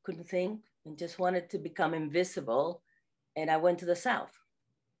write, couldn't think, and just wanted to become invisible. And I went to the South,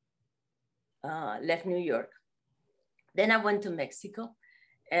 left New York. Then I went to Mexico.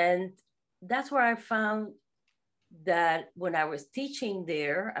 And that's where I found that when I was teaching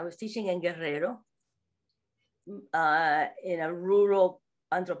there, I was teaching in Guerrero in a rural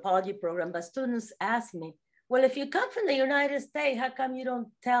anthropology program, but students asked me, well, if you come from the United States, how come you don't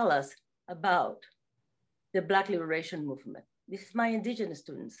tell us about the Black Liberation Movement? This is my indigenous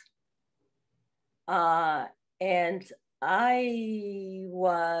students. And I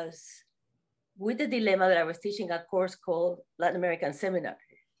was with the dilemma that I was teaching a course called Latin American Seminar.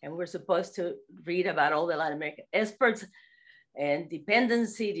 And we're supposed to read about all the Latin American experts and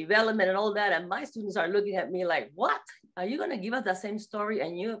dependency, development, and all that. And my students are looking at me like, what? Are you gonna give us the same story?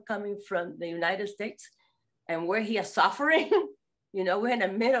 And you're coming from the United States and we're here suffering? You know, we're in the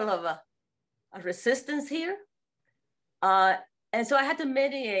middle of a resistance here. And so I had to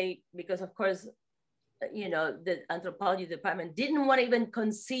mediate because, of course, you know, the anthropology department didn't want to even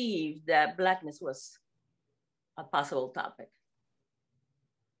conceive that Blackness was a possible topic.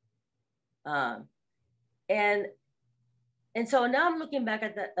 And so now I'm looking back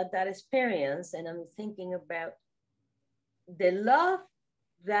at that experience and I'm thinking about the love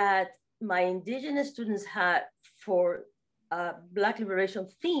that my indigenous students had for Black liberation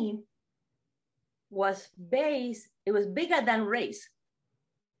theme was based, it was bigger than race.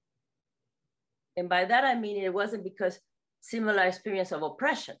 And by that, I mean, it wasn't because similar experience of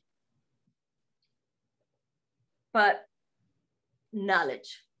oppression, but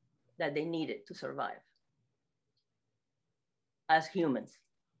knowledge that they needed to survive as humans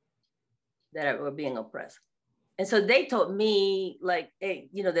that were being oppressed. And so they told me like, hey,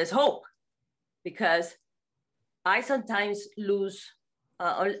 you know, there's hope because I sometimes lose,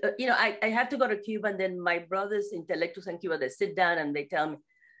 you know, I have to go to Cuba and then my brothers, intellectuals in Cuba, they sit down and they tell me,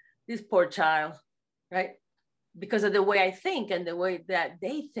 this poor child, right? Because of the way I think and the way that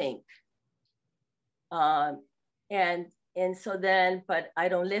they think. And so then, but I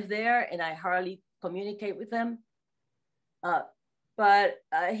don't live there and I hardly communicate with them. But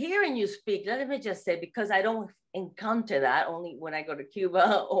hearing you speak, let me just say, because I don't encounter that only when I go to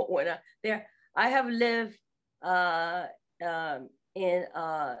Cuba or when I'm there, I have lived and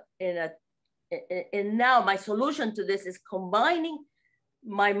now my solution to this is combining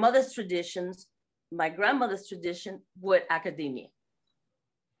my mother's traditions, my grandmother's tradition with academia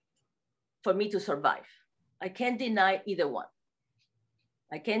for me to survive. I can't deny either one.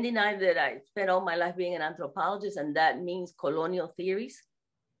 I can't deny that I spent all my life being an anthropologist, and that means colonial theories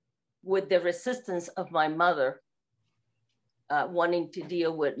with the resistance of my mother wanting to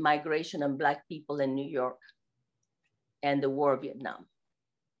deal with migration and Black people in New York and the war of Vietnam,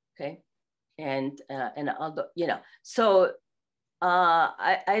 okay? And although, you know, so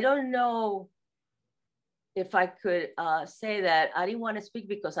I don't know if I could say that I didn't want to speak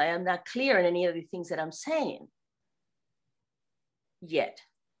because I am not clear in any of the things that I'm saying yet.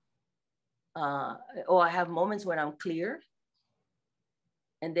 Or I have moments when I'm clear.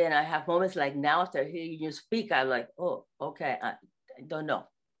 And then I have moments like now after hearing you speak, I'm like, oh, okay, I don't know,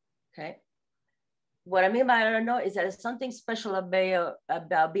 okay? What I mean by I don't know is that it's something special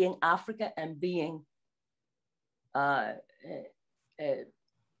about being African and being,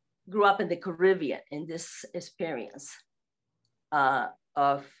 grew up in the Caribbean in this experience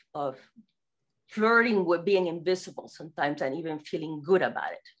of flirting with being invisible sometimes and even feeling good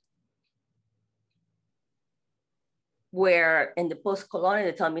about it. Where in the post-colonial,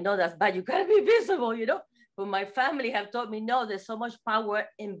 they tell me, no, that's bad, you gotta be visible, you know? But my family have told me, no, there's so much power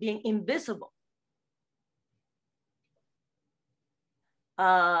in being invisible.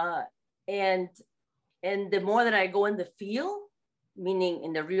 And the more that I go in the field, meaning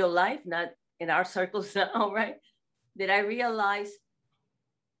in the real life, not in our circles now, right? That I realize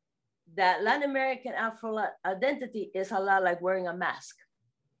that Latin American Afro identity is a lot like wearing a mask,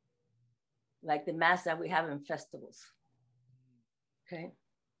 like the mask that we have in festivals, okay?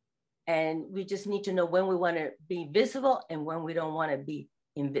 And we just need to know when we want to be visible and when we don't want to be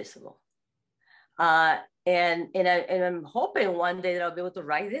invisible. And I'm hoping one day that I'll be able to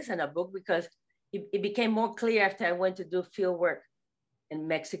write this in a book because it became more clear after I went to do field work in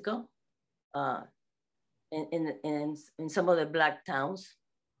Mexico, in some of the Black towns.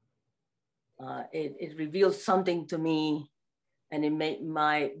 It revealed something to me, and it made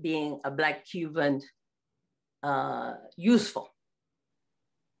my being a Black Cuban useful.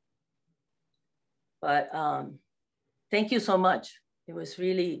 But thank you so much. It was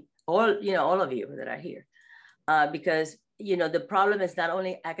really all of you that are here, because the problem is not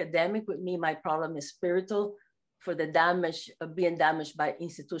only academic with me. My problem is spiritual, for the damage of being damaged by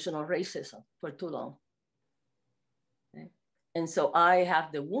institutional racism for too long. Okay? And so I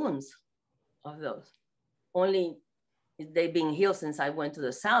have the wounds of those. Only they being healed since I went to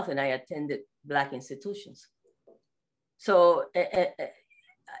the South and I attended Black institutions. So I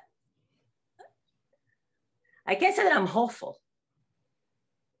can't say that I'm hopeful.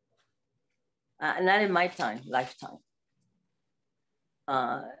 Not in my lifetime.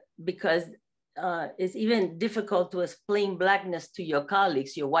 Because it's even difficult to explain Blackness to your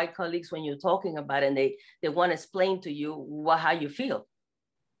colleagues, your white colleagues, when you're talking about it, and they want to explain to you how you feel.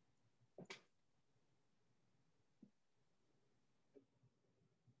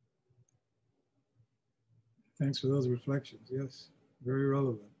 Thanks for those reflections. Yes, very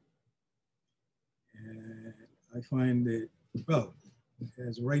relevant. And I find that, well,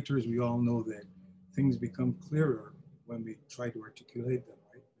 as writers, we all know that things become clearer when we try to articulate them,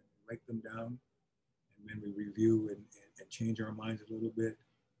 right? When we write them down, and then we review and change our minds a little bit, and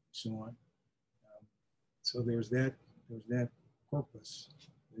so on. So there's that purpose,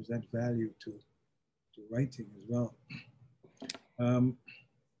 there's that value to writing as well.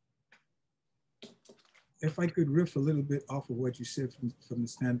 If I could riff a little bit off of what you said from the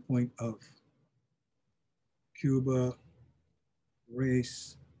standpoint of Cuba,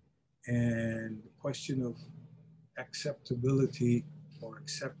 race, and the question of acceptability or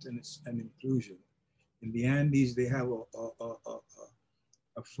acceptance and inclusion. In the Andes, they have a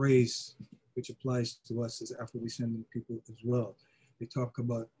phrase which applies to us as Afro-descendant people as well. They talk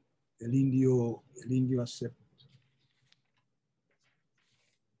about el indio acepta.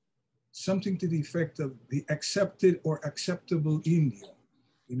 Something to the effect of the accepted or acceptable Indio,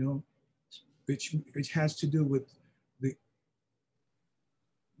 you know, which has to do with the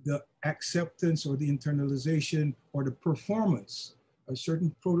acceptance or the internalization or the performance of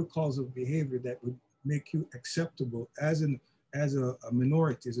certain protocols of behavior that would make you acceptable as a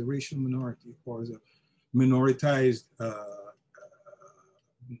minority, as a racial minority, or as a minoritized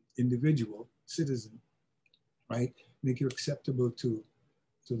individual, citizen, right? Make you acceptable to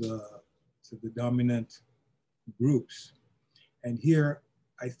the dominant groups. And here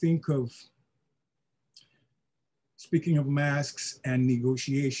I think of, speaking of masks and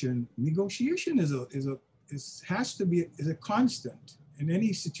negotiation has to be a constant in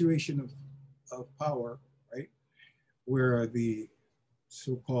any situation of power, right? Where the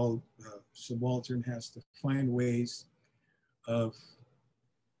so-called subaltern has to find ways of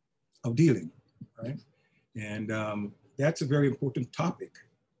dealing, right? And that's a very important topic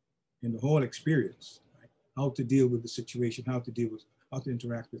in the whole experience, right? How to deal with the situation, how to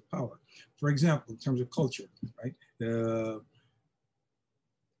interact with power. For example, in terms of culture, right?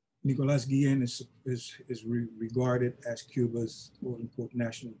 Nicolas Guillen is regarded as Cuba's quote-unquote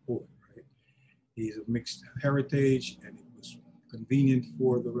national poet, right? He's of mixed heritage, and it was convenient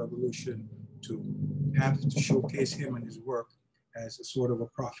for the revolution to have to showcase him and his work as a sort of a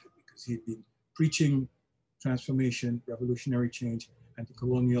prophet, because he'd been preaching transformation, revolutionary change,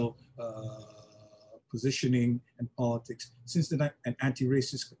 anti-colonial positioning and politics and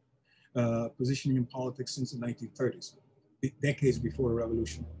anti-racist positioning in politics since the 1930s, decades before the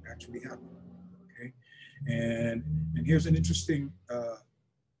revolution actually happened. Okay, and here's an interesting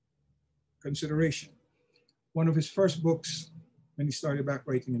consideration. One of his first books, when he started back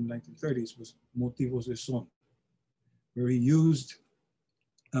writing in the 1930s, was Motivos de Son, where he used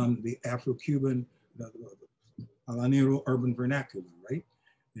the Afro-Cuban, the Habanero urban vernacular, right?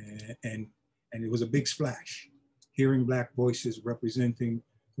 And it was a big splash, hearing Black voices representing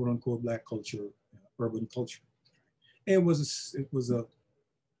quote unquote Black culture, urban culture. It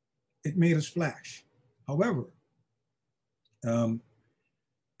made a splash. However,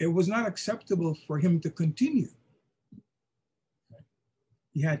 it was not acceptable for him to continue.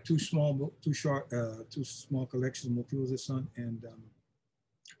 He had two small collections, Motivos de Son and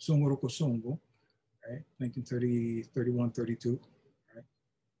Songo Roko Songo, right? 1930, 31, 32, right?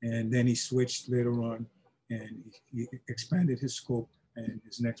 And then he switched later on and he expanded his scope, and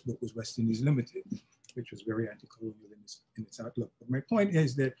his next book was West Indies Limited, which was very anti-colonial in its outlook. But my point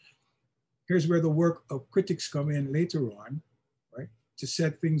is that here's where the work of critics come in later on, right? To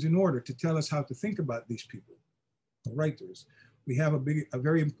set things in order, to tell us how to think about these people, the writers. We have a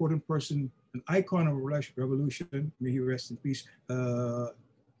very important person, an icon of revolution, may he rest in peace,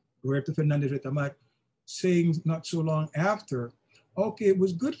 Roberto Fernandez Retamat, saying not so long after, okay, it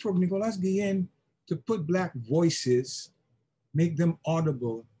was good for Nicolas Guillen to put Black voices, make them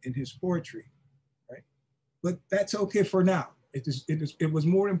audible in his poetry, right? But that's okay for now. It was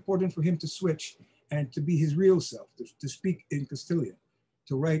more important for him to switch and to be his real self, to speak in Castilian,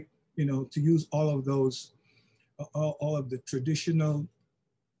 to write, you know, to use all of those, all of the traditional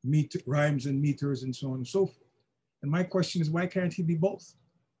rhymes and meters and so on and so forth. And my question is, why can't he be both?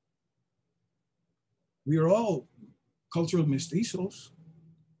 We are all cultural mestizos.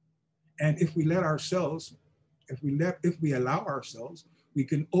 And if we let ourselves, if we allow ourselves, we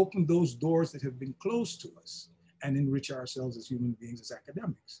can open those doors that have been closed to us and enrich ourselves as human beings, as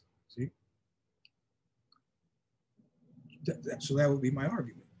academics, see? So that would be my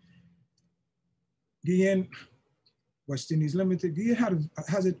argument. Guillen, West Indies Limited, Guillen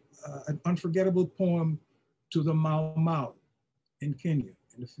has an unforgettable poem to the Mau Mau in Kenya,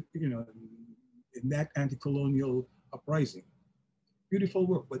 in that anti-colonial uprising. beautiful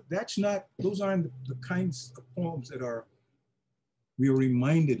work, but those aren't the kinds of poems that we are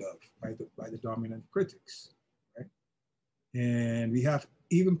reminded of by the dominant critics, right? And we have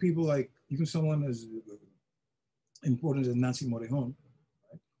even people like, even someone as important as Nancy Morejon,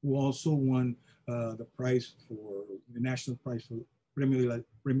 right, who also won the National Prize for Premio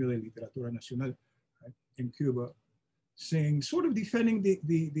de Literatura Nacional, right, in Cuba, saying, sort of defending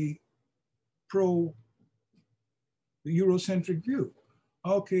the Eurocentric view.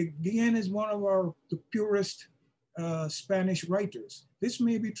 Okay, Guillen is one of the purest Spanish writers. This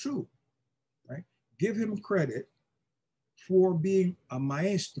may be true, right? Give him credit for being a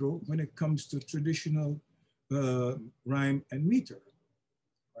maestro when it comes to traditional rhyme and meter,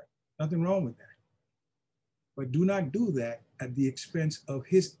 right? Nothing wrong with that. But do not do that at the expense of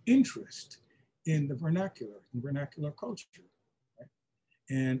his interest in the vernacular culture, right?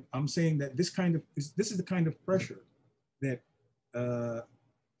 And I'm saying that this is the kind of pressure that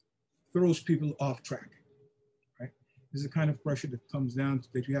throws people off track, right? This is the kind of pressure that comes down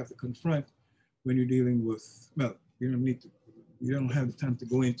that you have to confront when you're dealing with, well, you don't have the time to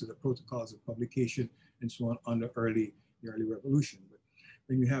go into the protocols of publication and so on the early revolution. But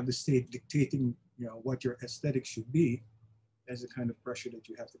when you have the state dictating, what your aesthetic should be, that's the kind of pressure that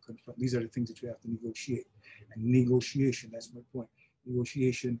you have to confront. These are the things that you have to negotiate. And negotiation, that's my point.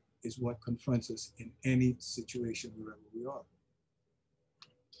 Negotiation is what confronts us in any situation wherever we are.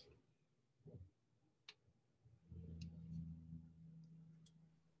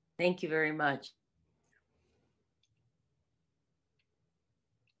 Thank you very much.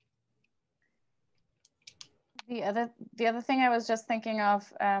 The other thing I was just thinking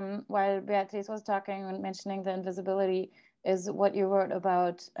of while Beatriz was talking and mentioning the invisibility is what you wrote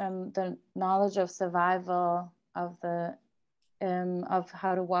about the knowledge of survival of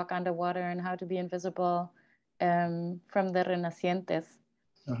how to walk underwater and how to be invisible from the Renacientes.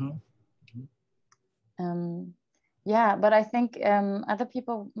 Yeah, but I think other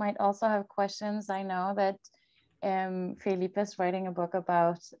people might also have questions. I know that Felipe is writing a book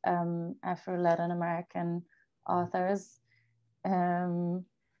about Afro-Latin American authors.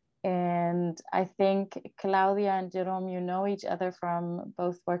 And I think Claudia and Jerome, you know each other from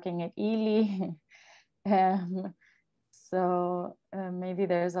both working at Ely. So maybe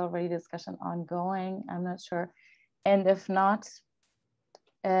there's already discussion ongoing, I'm not sure. And if not,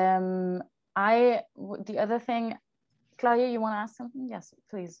 the other thing, Claudia, you want to ask something? Yes,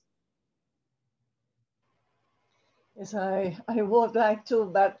 please. Yes, I would like to,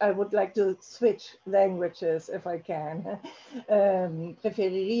 but I would like to switch languages if I can.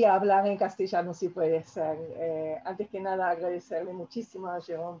 Preferiría hablar en castellano si puede ser. Antes que nada, agradecerle muchísimo a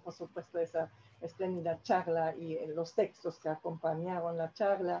Jerome, por supuesto, esa espléndida charla y los textos que acompañaron la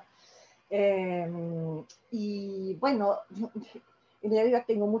charla. Y bueno, en realidad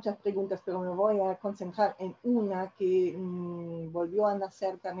tengo muchas preguntas, pero me voy a concentrar en una que volvió a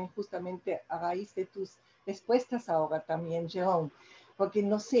nacer también justamente a raíz de tus respuestas ahora también, Jerome, porque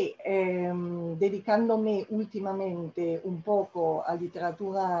no sé, dedicándome últimamente un poco a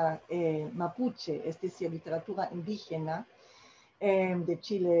literatura mapuche, es decir, literatura indígena de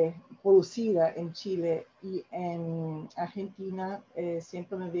Chile, producida en Chile y en Argentina,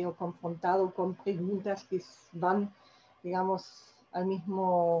 siempre me veo confrontado con preguntas que van, digamos, al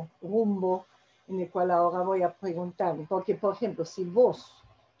mismo rumbo en el cual ahora voy a preguntar. Porque, por ejemplo, si vos,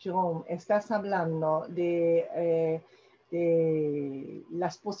 Jerome, estás hablando de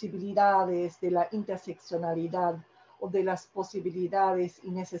las posibilidades de la interseccionalidad o de las posibilidades y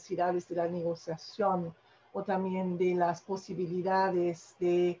necesidades de la negociación o también de las posibilidades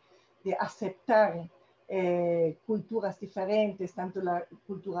de aceptar culturas diferentes, tanto la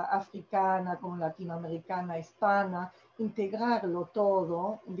cultura africana como latinoamericana, hispana, integrarlo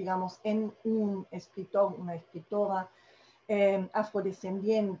todo, digamos, en un escritor, una escritora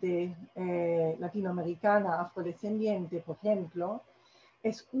afrodescendiente, latinoamericana, afrodescendiente, por ejemplo,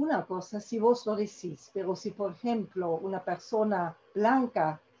 es una cosa si vos lo decís, pero si, por ejemplo, una persona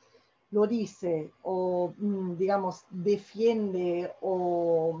blanca lo dice o, digamos, defiende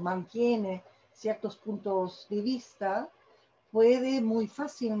o mantiene ciertos puntos de vista, puede muy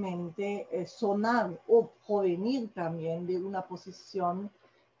fácilmente sonar o provenir también de una posición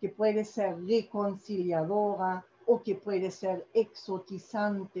que puede ser reconciliadora o que puede ser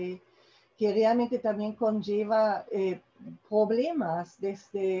exotizante, que realmente también conlleva problemas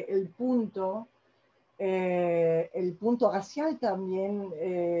desde el punto racial también,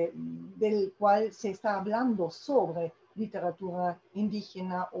 del cual se está hablando sobre literatura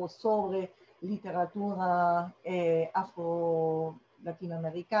indígena o sobre literatura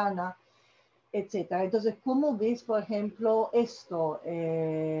afro-latinoamericana. etcétera. Entonces, ¿cómo ves, por ejemplo, esto?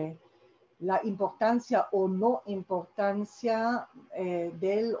 La importancia o no importancia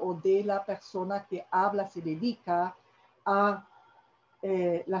del o de la persona que habla, se dedica a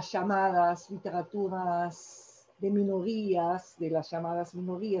las llamadas literaturas de minorías, de las llamadas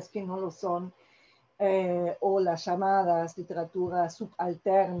minorías que no lo son, o las llamadas literaturas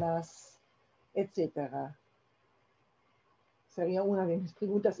subalternas, etcétera. Sería una de mis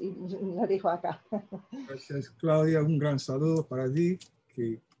preguntas y la dejo acá. Gracias, Claudia. Un gran saludo para ti,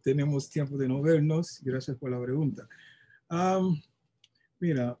 que tenemos tiempo de no vernos. Gracias por la pregunta.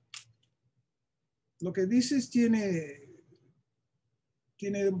 Mira, lo que dices tiene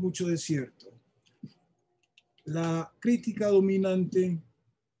mucho de cierto. La crítica dominante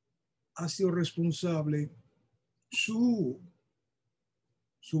ha sido responsable, su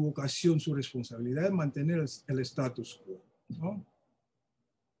vocación, su responsabilidad de mantener el status quo, ¿no?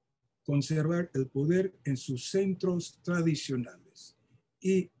 Conservar el poder en sus centros tradicionales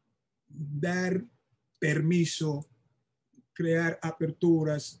y dar permiso, crear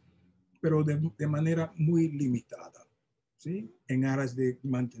aperturas, pero de manera muy limitada, ¿sí? En aras de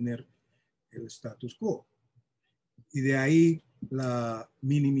mantener el status quo. Y de ahí la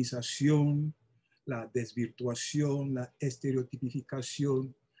minimización, la desvirtuación, la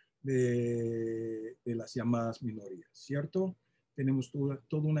estereotipificación de las llamadas minorías, ¿cierto? Tenemos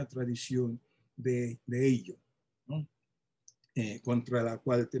toda una tradición de ello, ¿no? Contra la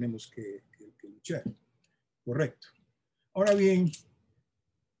cual tenemos que luchar. Correcto. Ahora bien,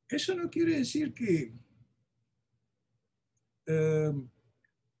 eso no quiere decir que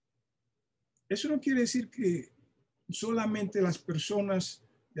solamente las personas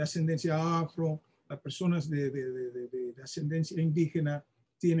de ascendencia afro, las personas de ascendencia indígena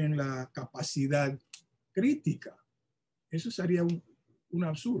tienen la capacidad crítica. Eso sería un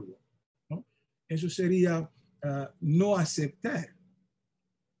absurdo, ¿no? Eso sería no aceptar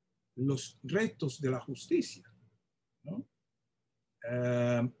los retos de la justicia, ¿no?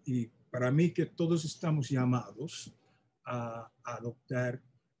 Y para mí que todos estamos llamados a adoptar,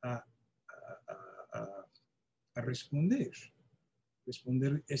 a responder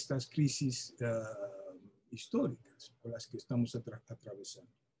estas crisis históricas por las que estamos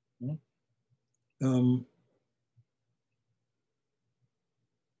atravesando, ¿no?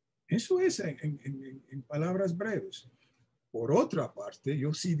 Eso es en palabras breves. Por otra parte,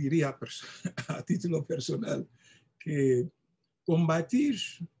 yo sí diría a título personal que combatir,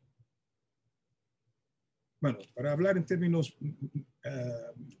 bueno, para hablar en términos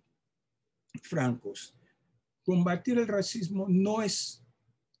francos, combatir el racismo no es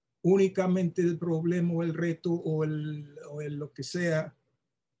únicamente el problema o el reto o lo que sea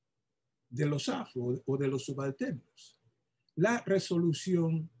de los afro o de los subalternos. La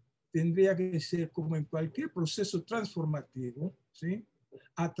resolución tendría que ser, como en cualquier proceso transformativo, ¿sí?,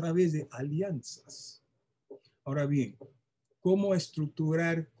 a través de alianzas. Ahora bien, ¿cómo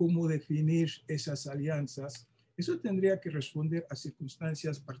estructurar, cómo definir esas alianzas? Eso tendría que responder a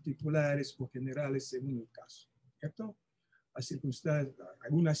circunstancias particulares o generales según el caso, ¿cierto? A circunstancias,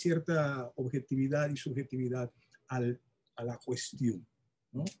 alguna cierta objetividad y subjetividad a la cuestión,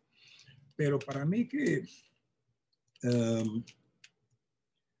 ¿no? Pero para mí que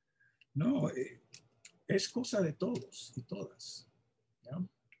no, es cosa de todos y todas, ¿no?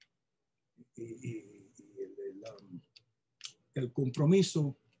 Y el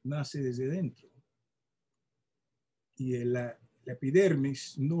compromiso nace desde dentro. Y la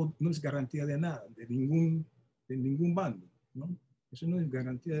epidermis no es garantía de nada, de ningún bando, ¿no? Eso no es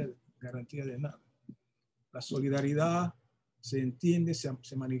garantía de nada. La solidaridad se entiende,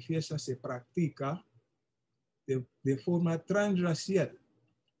 se manifiesta, se practica de forma transracial.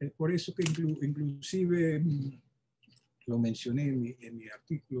 Es por eso que inclusive lo mencioné en mi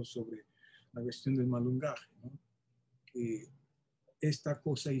artículo sobre la cuestión del malungaje, ¿no? Que esta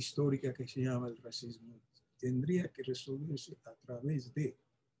cosa histórica que se llama el racismo tendría que resolverse a través de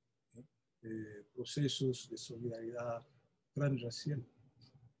procesos de solidaridad transracial.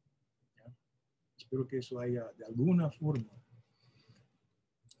 ¿Ya? Espero que eso haya de alguna forma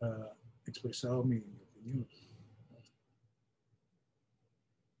expresado mi opinión.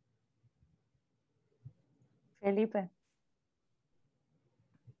 Felipe.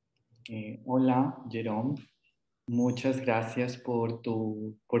 Hola, Jerome. Muchas gracias por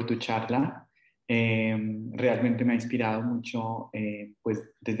tu charla. Realmente me ha inspirado mucho, pues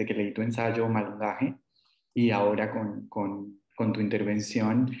desde que leí tu ensayo Malungaje y ahora con tu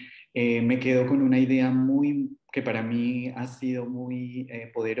intervención. Me quedo con una idea que para mí ha sido muy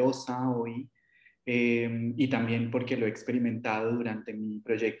poderosa hoy, y también porque lo he experimentado durante mi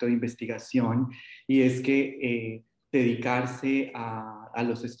proyecto de investigación, y es que dedicarse a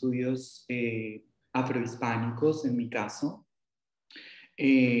los estudios afrohispánicos, en mi caso,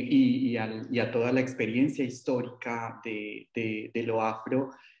 y a toda la experiencia histórica de lo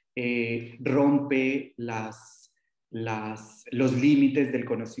afro, rompe los límites del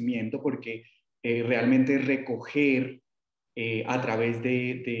conocimiento, porque realmente recoger a través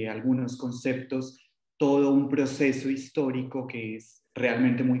de algunos conceptos todo un proceso histórico que es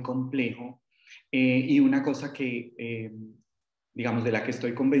realmente muy complejo, y una cosa que, digamos, de la que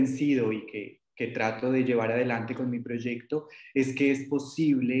estoy convencido y que trato de llevar adelante con mi proyecto, es que es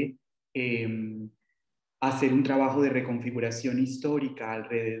posible hacer un trabajo de reconfiguración histórica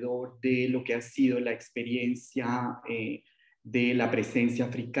alrededor de lo que ha sido la experiencia de la presencia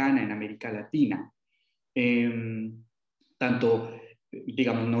africana en América Latina. Tanto,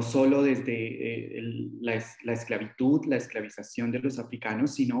 digamos, no solo desde la esclavitud, la esclavización de los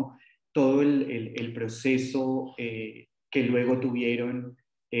africanos, sino todo el proceso que luego tuvieron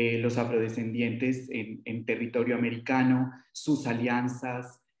los afrodescendientes en territorio americano, sus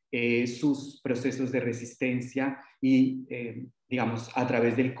alianzas, sus procesos de resistencia y, digamos, a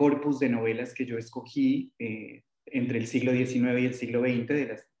través del corpus de novelas que yo escogí entre el siglo XIX y el siglo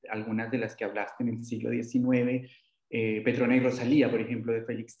XX, algunas de las que hablaste en el siglo XIX, Petrona y Rosalía, por ejemplo, de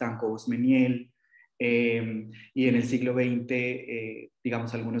Félix Tanco Bosmeniel, y en el siglo XX,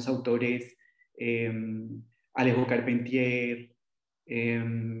 digamos, algunos autores, Alejo Carpentier,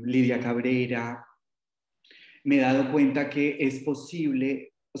 Lidia Cabrera. Me he dado cuenta que es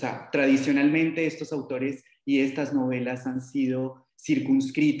posible, o sea, tradicionalmente estos autores y estas novelas han sido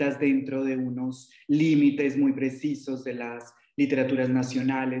circunscritas dentro de unos límites muy precisos de las literaturas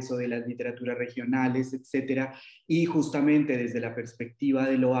nacionales o de las literaturas regionales, etcétera, y justamente desde la perspectiva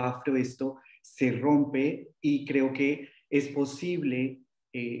de lo afro esto se rompe, y creo que es posible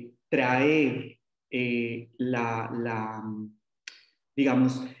traer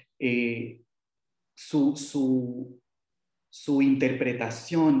digamos, su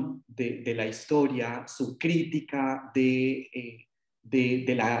interpretación de la historia, su crítica de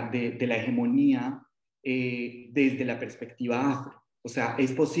la hegemonía desde la perspectiva afro. O sea,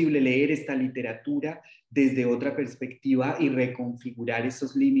 es posible leer esta literatura desde otra perspectiva y reconfigurar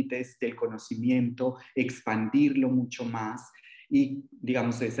esos límites del conocimiento, expandirlo mucho más. Y,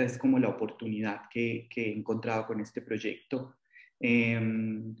 digamos, esa es como la oportunidad que he encontrado con este proyecto.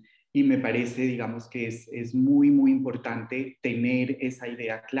 Y me parece, digamos, que es muy, muy importante tener esa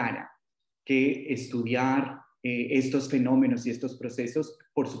idea clara, que estudiar estos fenómenos y estos procesos,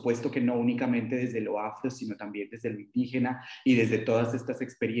 por supuesto que no únicamente desde lo afro, sino también desde lo indígena y desde todas estas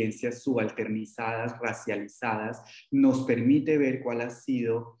experiencias subalternizadas, racializadas, nos permite ver cuál ha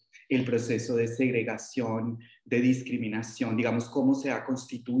sido el proceso de segregación, de discriminación, digamos, cómo se ha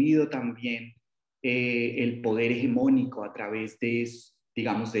constituido también el poder hegemónico a través de eso,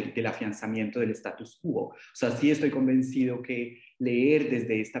 digamos, del afianzamiento del status quo. O sea, sí estoy convencido que leer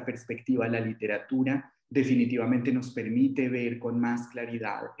desde esta perspectiva la literatura definitivamente nos permite ver con más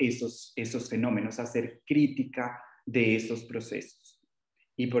claridad esos fenómenos, hacer crítica de esos procesos.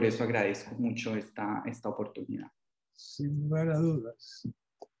 Y por eso agradezco mucho esta oportunidad. Sin lugar a dudas.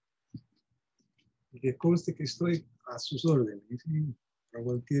 Que conste que estoy a sus órdenes para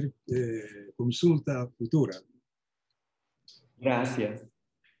cualquier consulta futura. Gracias.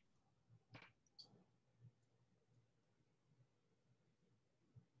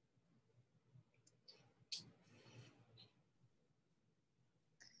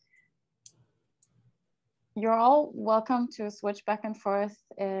 You're all welcome to switch back and forth.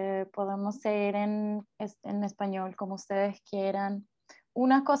 Podemos seguir en español como ustedes quieran.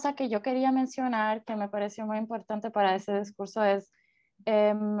 Una cosa que yo quería mencionar que me pareció muy importante para ese discurso es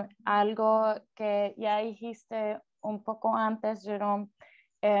algo que ya dijiste un poco antes, Jerome,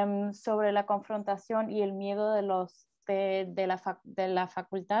 sobre la confrontación y el miedo de la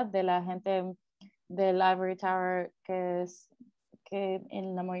facultad, de la gente del Ivory Tower, que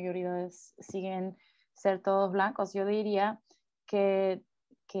en la mayoría siguen ser todos blancos. Yo diría que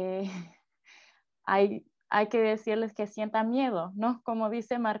hay que decirles que sientan miedo, ¿no? Como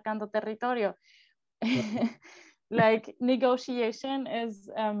dice, marcando territorio. Like, negotiation is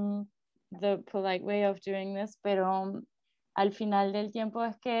the polite way of doing this, pero al final del tiempo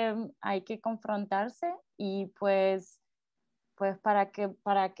es que hay que confrontarse y pues para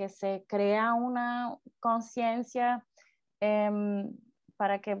que se crea una conciencia,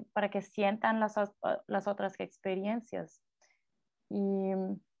 para que sientan las otras experiencias. Y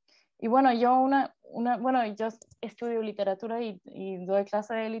Y bueno, bueno, yo estudio literatura y doy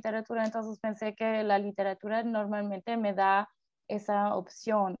clase de literatura, entonces pensé que la literatura normalmente me da esa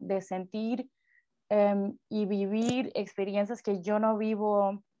opción de sentir y vivir experiencias que yo no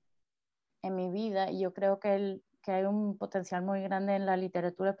vivo en mi vida. Y yo creo que hay un potencial muy grande en la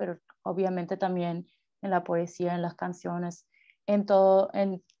literatura, pero obviamente también en la poesía, en las canciones, en todo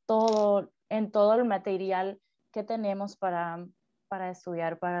el material que tenemos para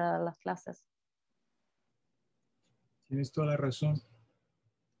estudiar, para las clases. Tienes toda la razón.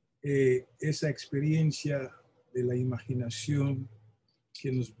 Esa experiencia de la imaginación que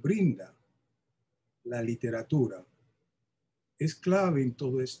nos brinda la literatura es clave en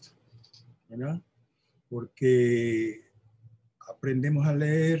todo esto, ¿verdad? Porque aprendemos a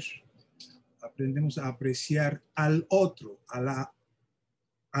leer, aprendemos a apreciar al otro, a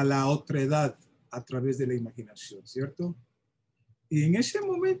la otredad a través de la imaginación, ¿cierto? Y en ese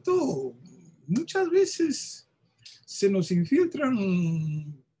momento, muchas veces se nos infiltran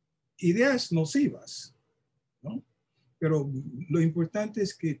ideas nocivas, ¿no? Pero lo importante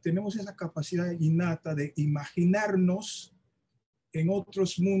es que tenemos esa capacidad innata de imaginarnos en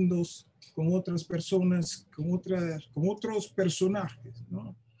otros mundos, con otras personas, con otros personajes,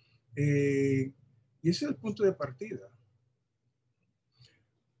 ¿no? Y ese es el punto de partida.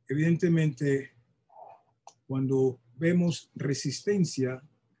 Evidentemente, cuando vemos resistencia,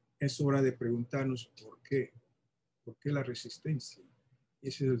 es hora de preguntarnos por qué. ¿Por qué la resistencia?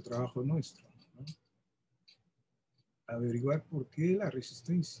 Ese es el trabajo nuestro, ¿no? Averiguar por qué la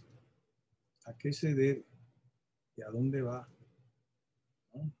resistencia, a qué se debe y a dónde va,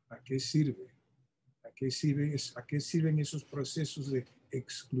 ¿no? ¿A qué sirve? ¿A qué sirven esos procesos de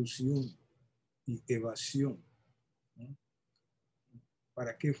exclusión y evasión, ¿no?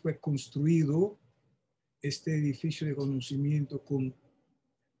 ¿Para qué fue construido este edificio de conocimiento con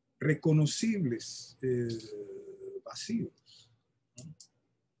reconocibles vacíos, ¿no?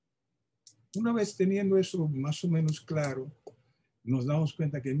 Una vez teniendo eso más o menos claro, nos damos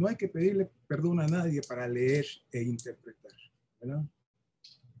cuenta que no hay que pedirle perdón a nadie para leer e interpretar, ¿verdad?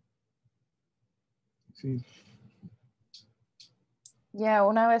 Sí. Yeah,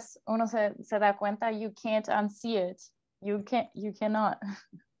 una vez uno se da cuenta, you can't unsee it. You cannot.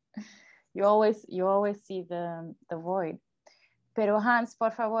 You always see the void. Pero Hans,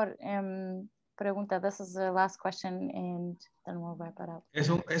 por favor, pregunta. This is the last question and then we'll wrap it up. Es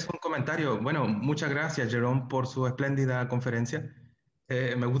un comentario. Bueno, muchas gracias, Jerome, por su espléndida conferencia.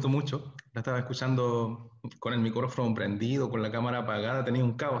 Me gustó mucho. La estaba escuchando con el micrófono prendido, con la cámara apagada. Tenía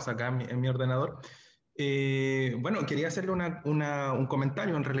un caos acá en mi ordenador. Bueno, quería hacerle un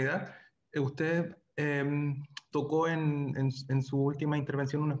comentario en realidad. Usted tocó en su última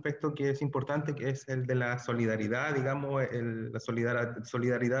intervención un aspecto que es importante, que es el de la solidaridad, digamos, la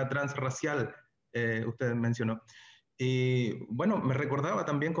solidaridad transracial, usted mencionó. Y bueno, me recordaba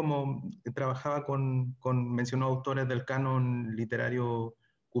también como trabajaba mencionó autores del canon literario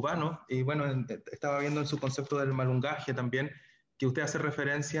cubano, y bueno, estaba viendo en su concepto del malungaje también, que usted hace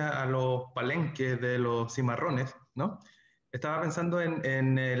referencia a los palenques de los cimarrones, ¿no? Estaba pensando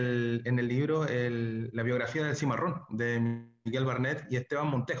en el libro La biografía del cimarrón, de Miguel Barnet y Esteban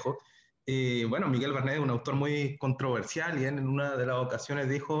Montejo. Y bueno, Miguel Barnet es un autor muy controversial y en una de las ocasiones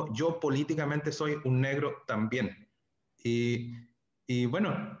dijo: yo políticamente soy un negro también. Y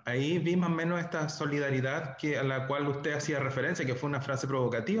bueno, ahí vi más o menos esta solidaridad a la cual usted hacía referencia, que fue una frase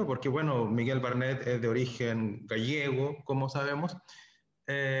provocativa, porque bueno, Miguel Barnet es de origen gallego, como sabemos,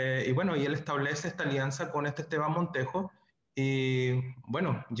 y bueno, y él establece esta alianza con este Esteban Montejo, y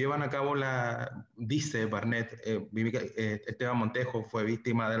bueno, llevan a cabo dice Barnet, Esteban Montejo fue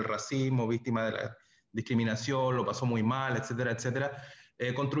víctima del racismo, víctima de la discriminación, lo pasó muy mal, etcétera, etcétera.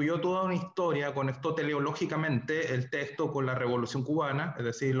 Construyó toda una historia, conectó teleológicamente el texto con la Revolución Cubana, es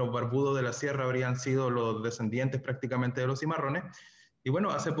decir, los barbudos de la sierra habrían sido los descendientes prácticamente de los cimarrones. Y bueno,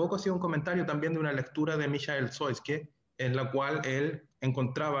 hace poco hacía un comentario también de una lectura de Michael Soyske, en la cual él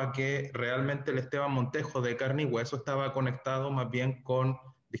encontraba que realmente el Esteban Montejo de carne y hueso estaba conectado más bien con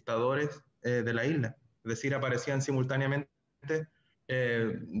dictadores de la isla. Es decir, aparecían simultáneamente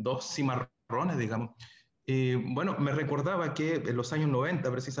dos cimarrones, digamos. Y bueno, me recordaba que en los años 90,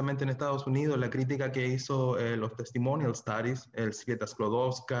 precisamente en Estados Unidos, la crítica que hizo los Testimonial Studies, el Svieta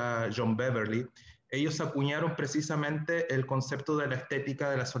Sklodowska, John Beverly, ellos acuñaron precisamente el concepto de la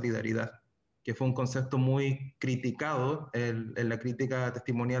estética de la solidaridad, que fue un concepto muy criticado en la crítica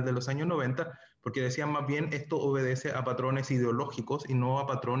testimonial de los años 90, porque decían más bien esto obedece a patrones ideológicos y no a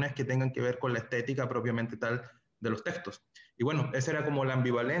patrones que tengan que ver con la estética propiamente tal de los textos. Y bueno, esa era como la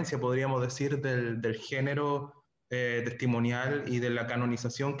ambivalencia, podríamos decir, del género testimonial y de la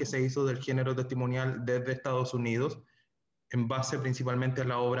canonización que se hizo del género testimonial desde Estados Unidos, en base principalmente a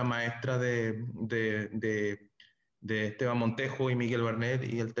la obra maestra de Esteban Montejo y Miguel Barnet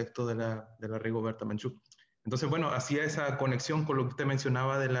y el texto de la Rigoberta Menchú. Entonces, bueno, hacía esa conexión con lo que usted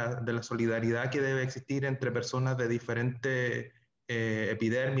mencionaba de la solidaridad que debe existir entre personas de diferente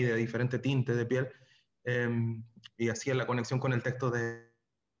epidermis, de diferente tinte de piel, y hacía la conexión con el texto de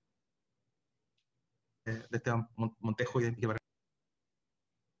Esteban Montejo y de Miguel Barnet.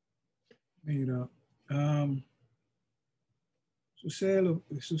 Mira, sucede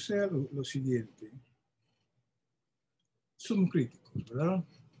lo siguiente. Somos críticos, ¿verdad?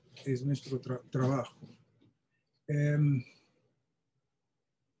 Es nuestro trabajo.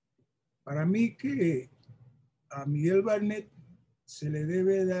 Para mí que a Miguel Barnet se le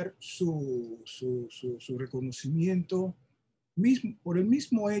debe dar su reconocimiento por el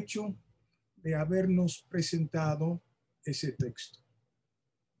mismo hecho de habernos presentado ese texto,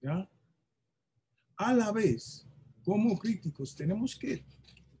 ¿ya? A la vez, como críticos, tenemos que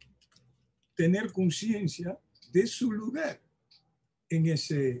tener conciencia de su lugar en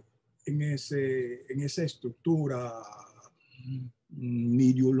esa estructura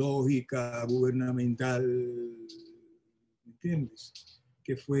ideológica, gubernamental, ¿entiendes?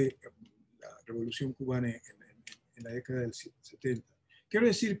 Que fue la Revolución Cubana en la década del 70. Quiero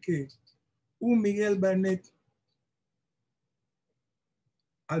decir que un Miguel Barnet,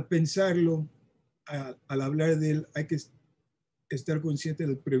 al pensarlo, al hablar de él, hay que estar consciente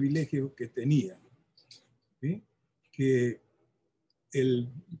del privilegio que tenía, ¿sí? Que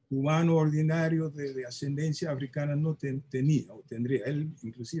el cubano ordinario de ascendencia africana no tenía o tendría. Él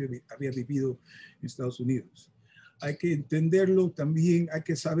inclusive había vivido en Estados Unidos. Hay que entenderlo también, hay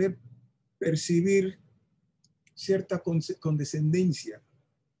que saber percibir cierta condescendencia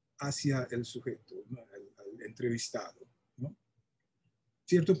hacia el sujeto, ¿no? al entrevistado, ¿no?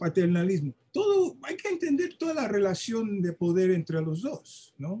 Cierto paternalismo. Todo, hay que entender toda la relación de poder entre los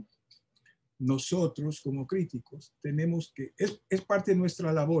dos, ¿no? Nosotros como críticos tenemos que, es parte de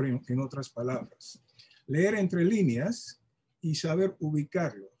nuestra labor en otras palabras, leer entre líneas y saber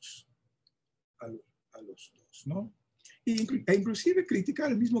ubicarlos a los dos, ¿no? E inclusive criticar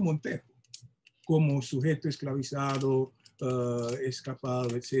al mismo Montejo como sujeto esclavizado,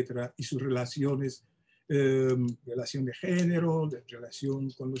 escapado, etcétera, y sus relaciones, relación de género, de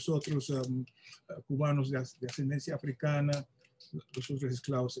relación con los otros cubanos de ascendencia africana, los otros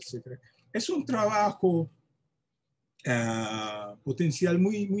esclavos, etcétera. Es un trabajo potencial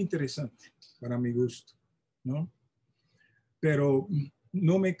muy interesante para mi gusto, ¿no? Pero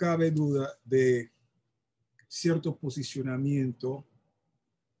no me cabe duda de cierto posicionamiento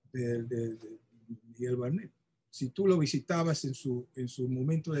de Miguel Barnet. Si tú lo visitabas en su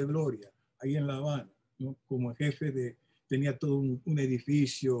momento de gloria, ahí en La Habana, ¿no? Como jefe tenía todo un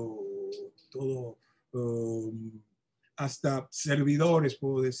edificio, todo, hasta servidores,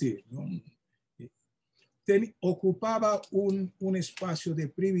 puedo decir, ¿no? Ocupaba un espacio de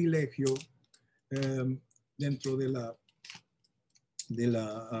privilegio dentro de la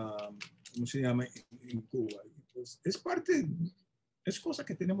 ¿cómo se llama? En Cuba. Pues es cosa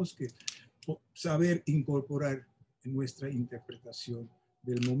que tenemos que saber incorporar en nuestra interpretación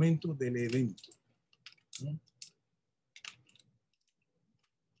del momento del evento, ¿no?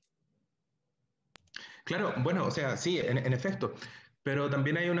 Claro, bueno, o sea, sí, en efecto, pero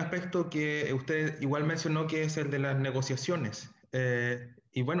también hay un aspecto que usted igual mencionó, que es el de las negociaciones.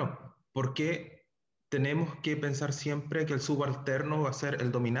 Y bueno, ¿por qué tenemos que pensar siempre que el subalterno va a ser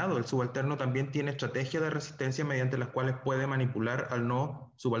el dominado? El subalterno también tiene estrategias de resistencia mediante las cuales puede manipular al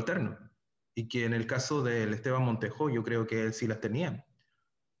no subalterno. Y que en el caso del Esteban Montejo, yo creo que él sí las tenía.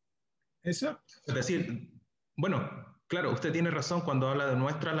 Exacto. Es decir, bueno, claro, usted tiene razón cuando habla de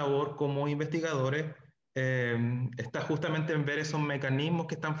nuestra labor como investigadores. Está justamente en ver esos mecanismos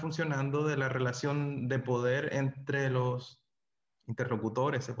que están funcionando de la relación de poder entre los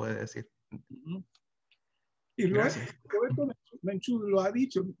interlocutores, se puede decir. Y Gracias. Roberto Menchú lo ha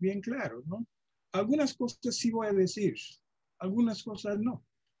dicho bien claro, ¿no? Algunas cosas sí voy a decir, algunas cosas no.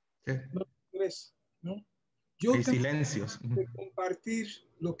 Sí. No interesa, ¿no? Yo Hay tengo silencios. que compartir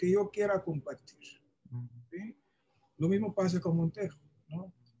lo que yo quiera compartir, ¿sí? Lo mismo pasa con Montejo,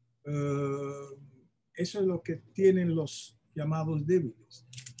 ¿no? Eso es lo que tienen los llamados débiles.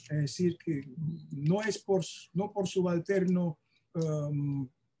 Es decir, que no por subalterno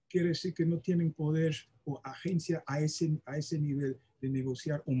quiere decir que no tienen poder o agencia a ese nivel de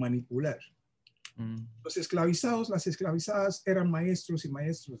negociar o manipular. Los esclavizados, las esclavizadas eran maestros y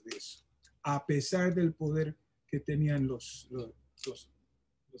maestros de eso, a pesar del poder que tenían los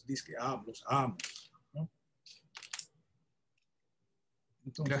amos, ¿no?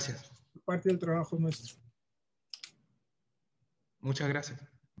 Entonces, Gracias. parte del trabajo nuestro. Muchas gracias.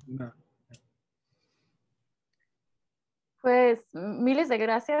 Nada. Pues miles de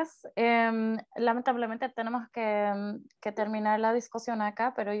gracias. Lamentablemente tenemos que terminar la discusión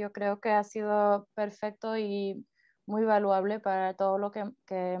acá, pero yo creo que ha sido perfecto y muy valuable para todo lo que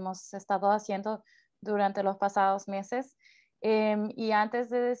hemos estado haciendo durante los pasados meses. Y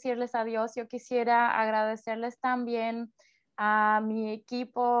antes de decirles adiós, yo quisiera agradecerles también a mi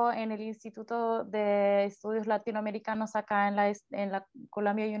equipo en el Instituto de Estudios Latinoamericanos acá en la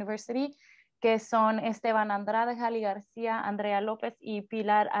Columbia University, que son Esteban Andrade, Jali García, Andrea López y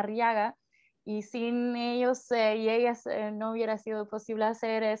Pilar Arriaga. Y sin ellos y ellas no hubiera sido posible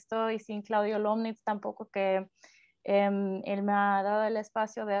hacer esto, y sin Claudio Lomnitz tampoco, que él me ha dado el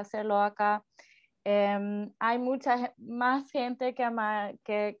espacio de hacerlo acá. Hay mucha más gente que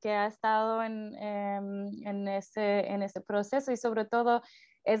ha estado en ese proceso, y sobre todo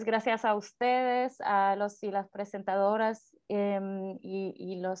es gracias a ustedes, a los y las presentadoras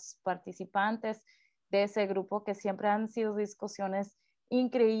y los participantes de ese grupo, que siempre han sido discusiones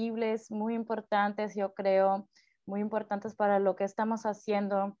increíbles, muy importantes, yo creo, muy importantes para lo que estamos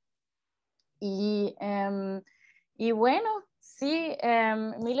haciendo. Y bueno, sí,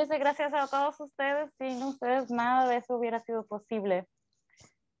 miles de gracias a todos ustedes. Sin ustedes nada de eso hubiera sido posible.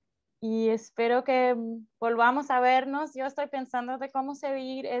 Y espero que volvamos a vernos. Yo estoy pensando de cómo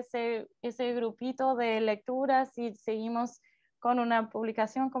seguir ese grupito de lecturas, si seguimos con una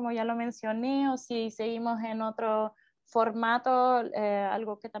publicación, como ya lo mencioné, o si seguimos en otro formato,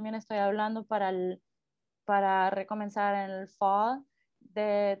 algo que también estoy hablando para recomenzar en el fall.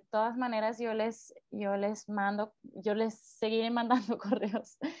 De todas maneras, yo les seguiré mandando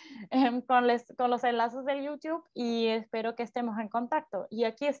correos con los enlaces del YouTube, y espero que estemos en contacto. Y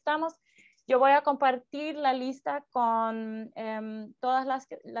aquí estamos. Yo voy a compartir la lista con todas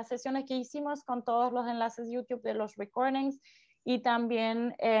las sesiones que hicimos, con todos los enlaces YouTube de los recordings, y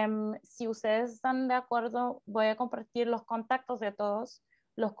también, si ustedes están de acuerdo, voy a compartir los contactos de todos,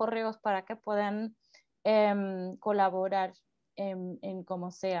 los correos, para que puedan colaborar en como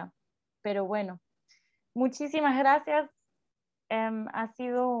sea. Pero bueno, muchísimas gracias. Ha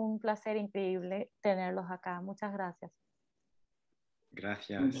sido un placer increíble tenerlos acá. Muchas gracias.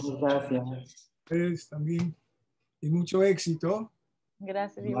 Gracias. Muchas gracias. Ustedes también. Y mucho éxito.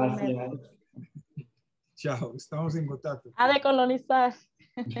 Gracias, igualmente. Gracias. Chao, estamos en contacto. A decolonizar.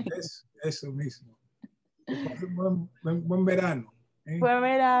 Eso mismo. Que pasen buen verano. Buen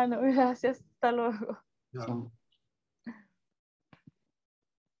verano. Gracias. Hasta luego. Chao.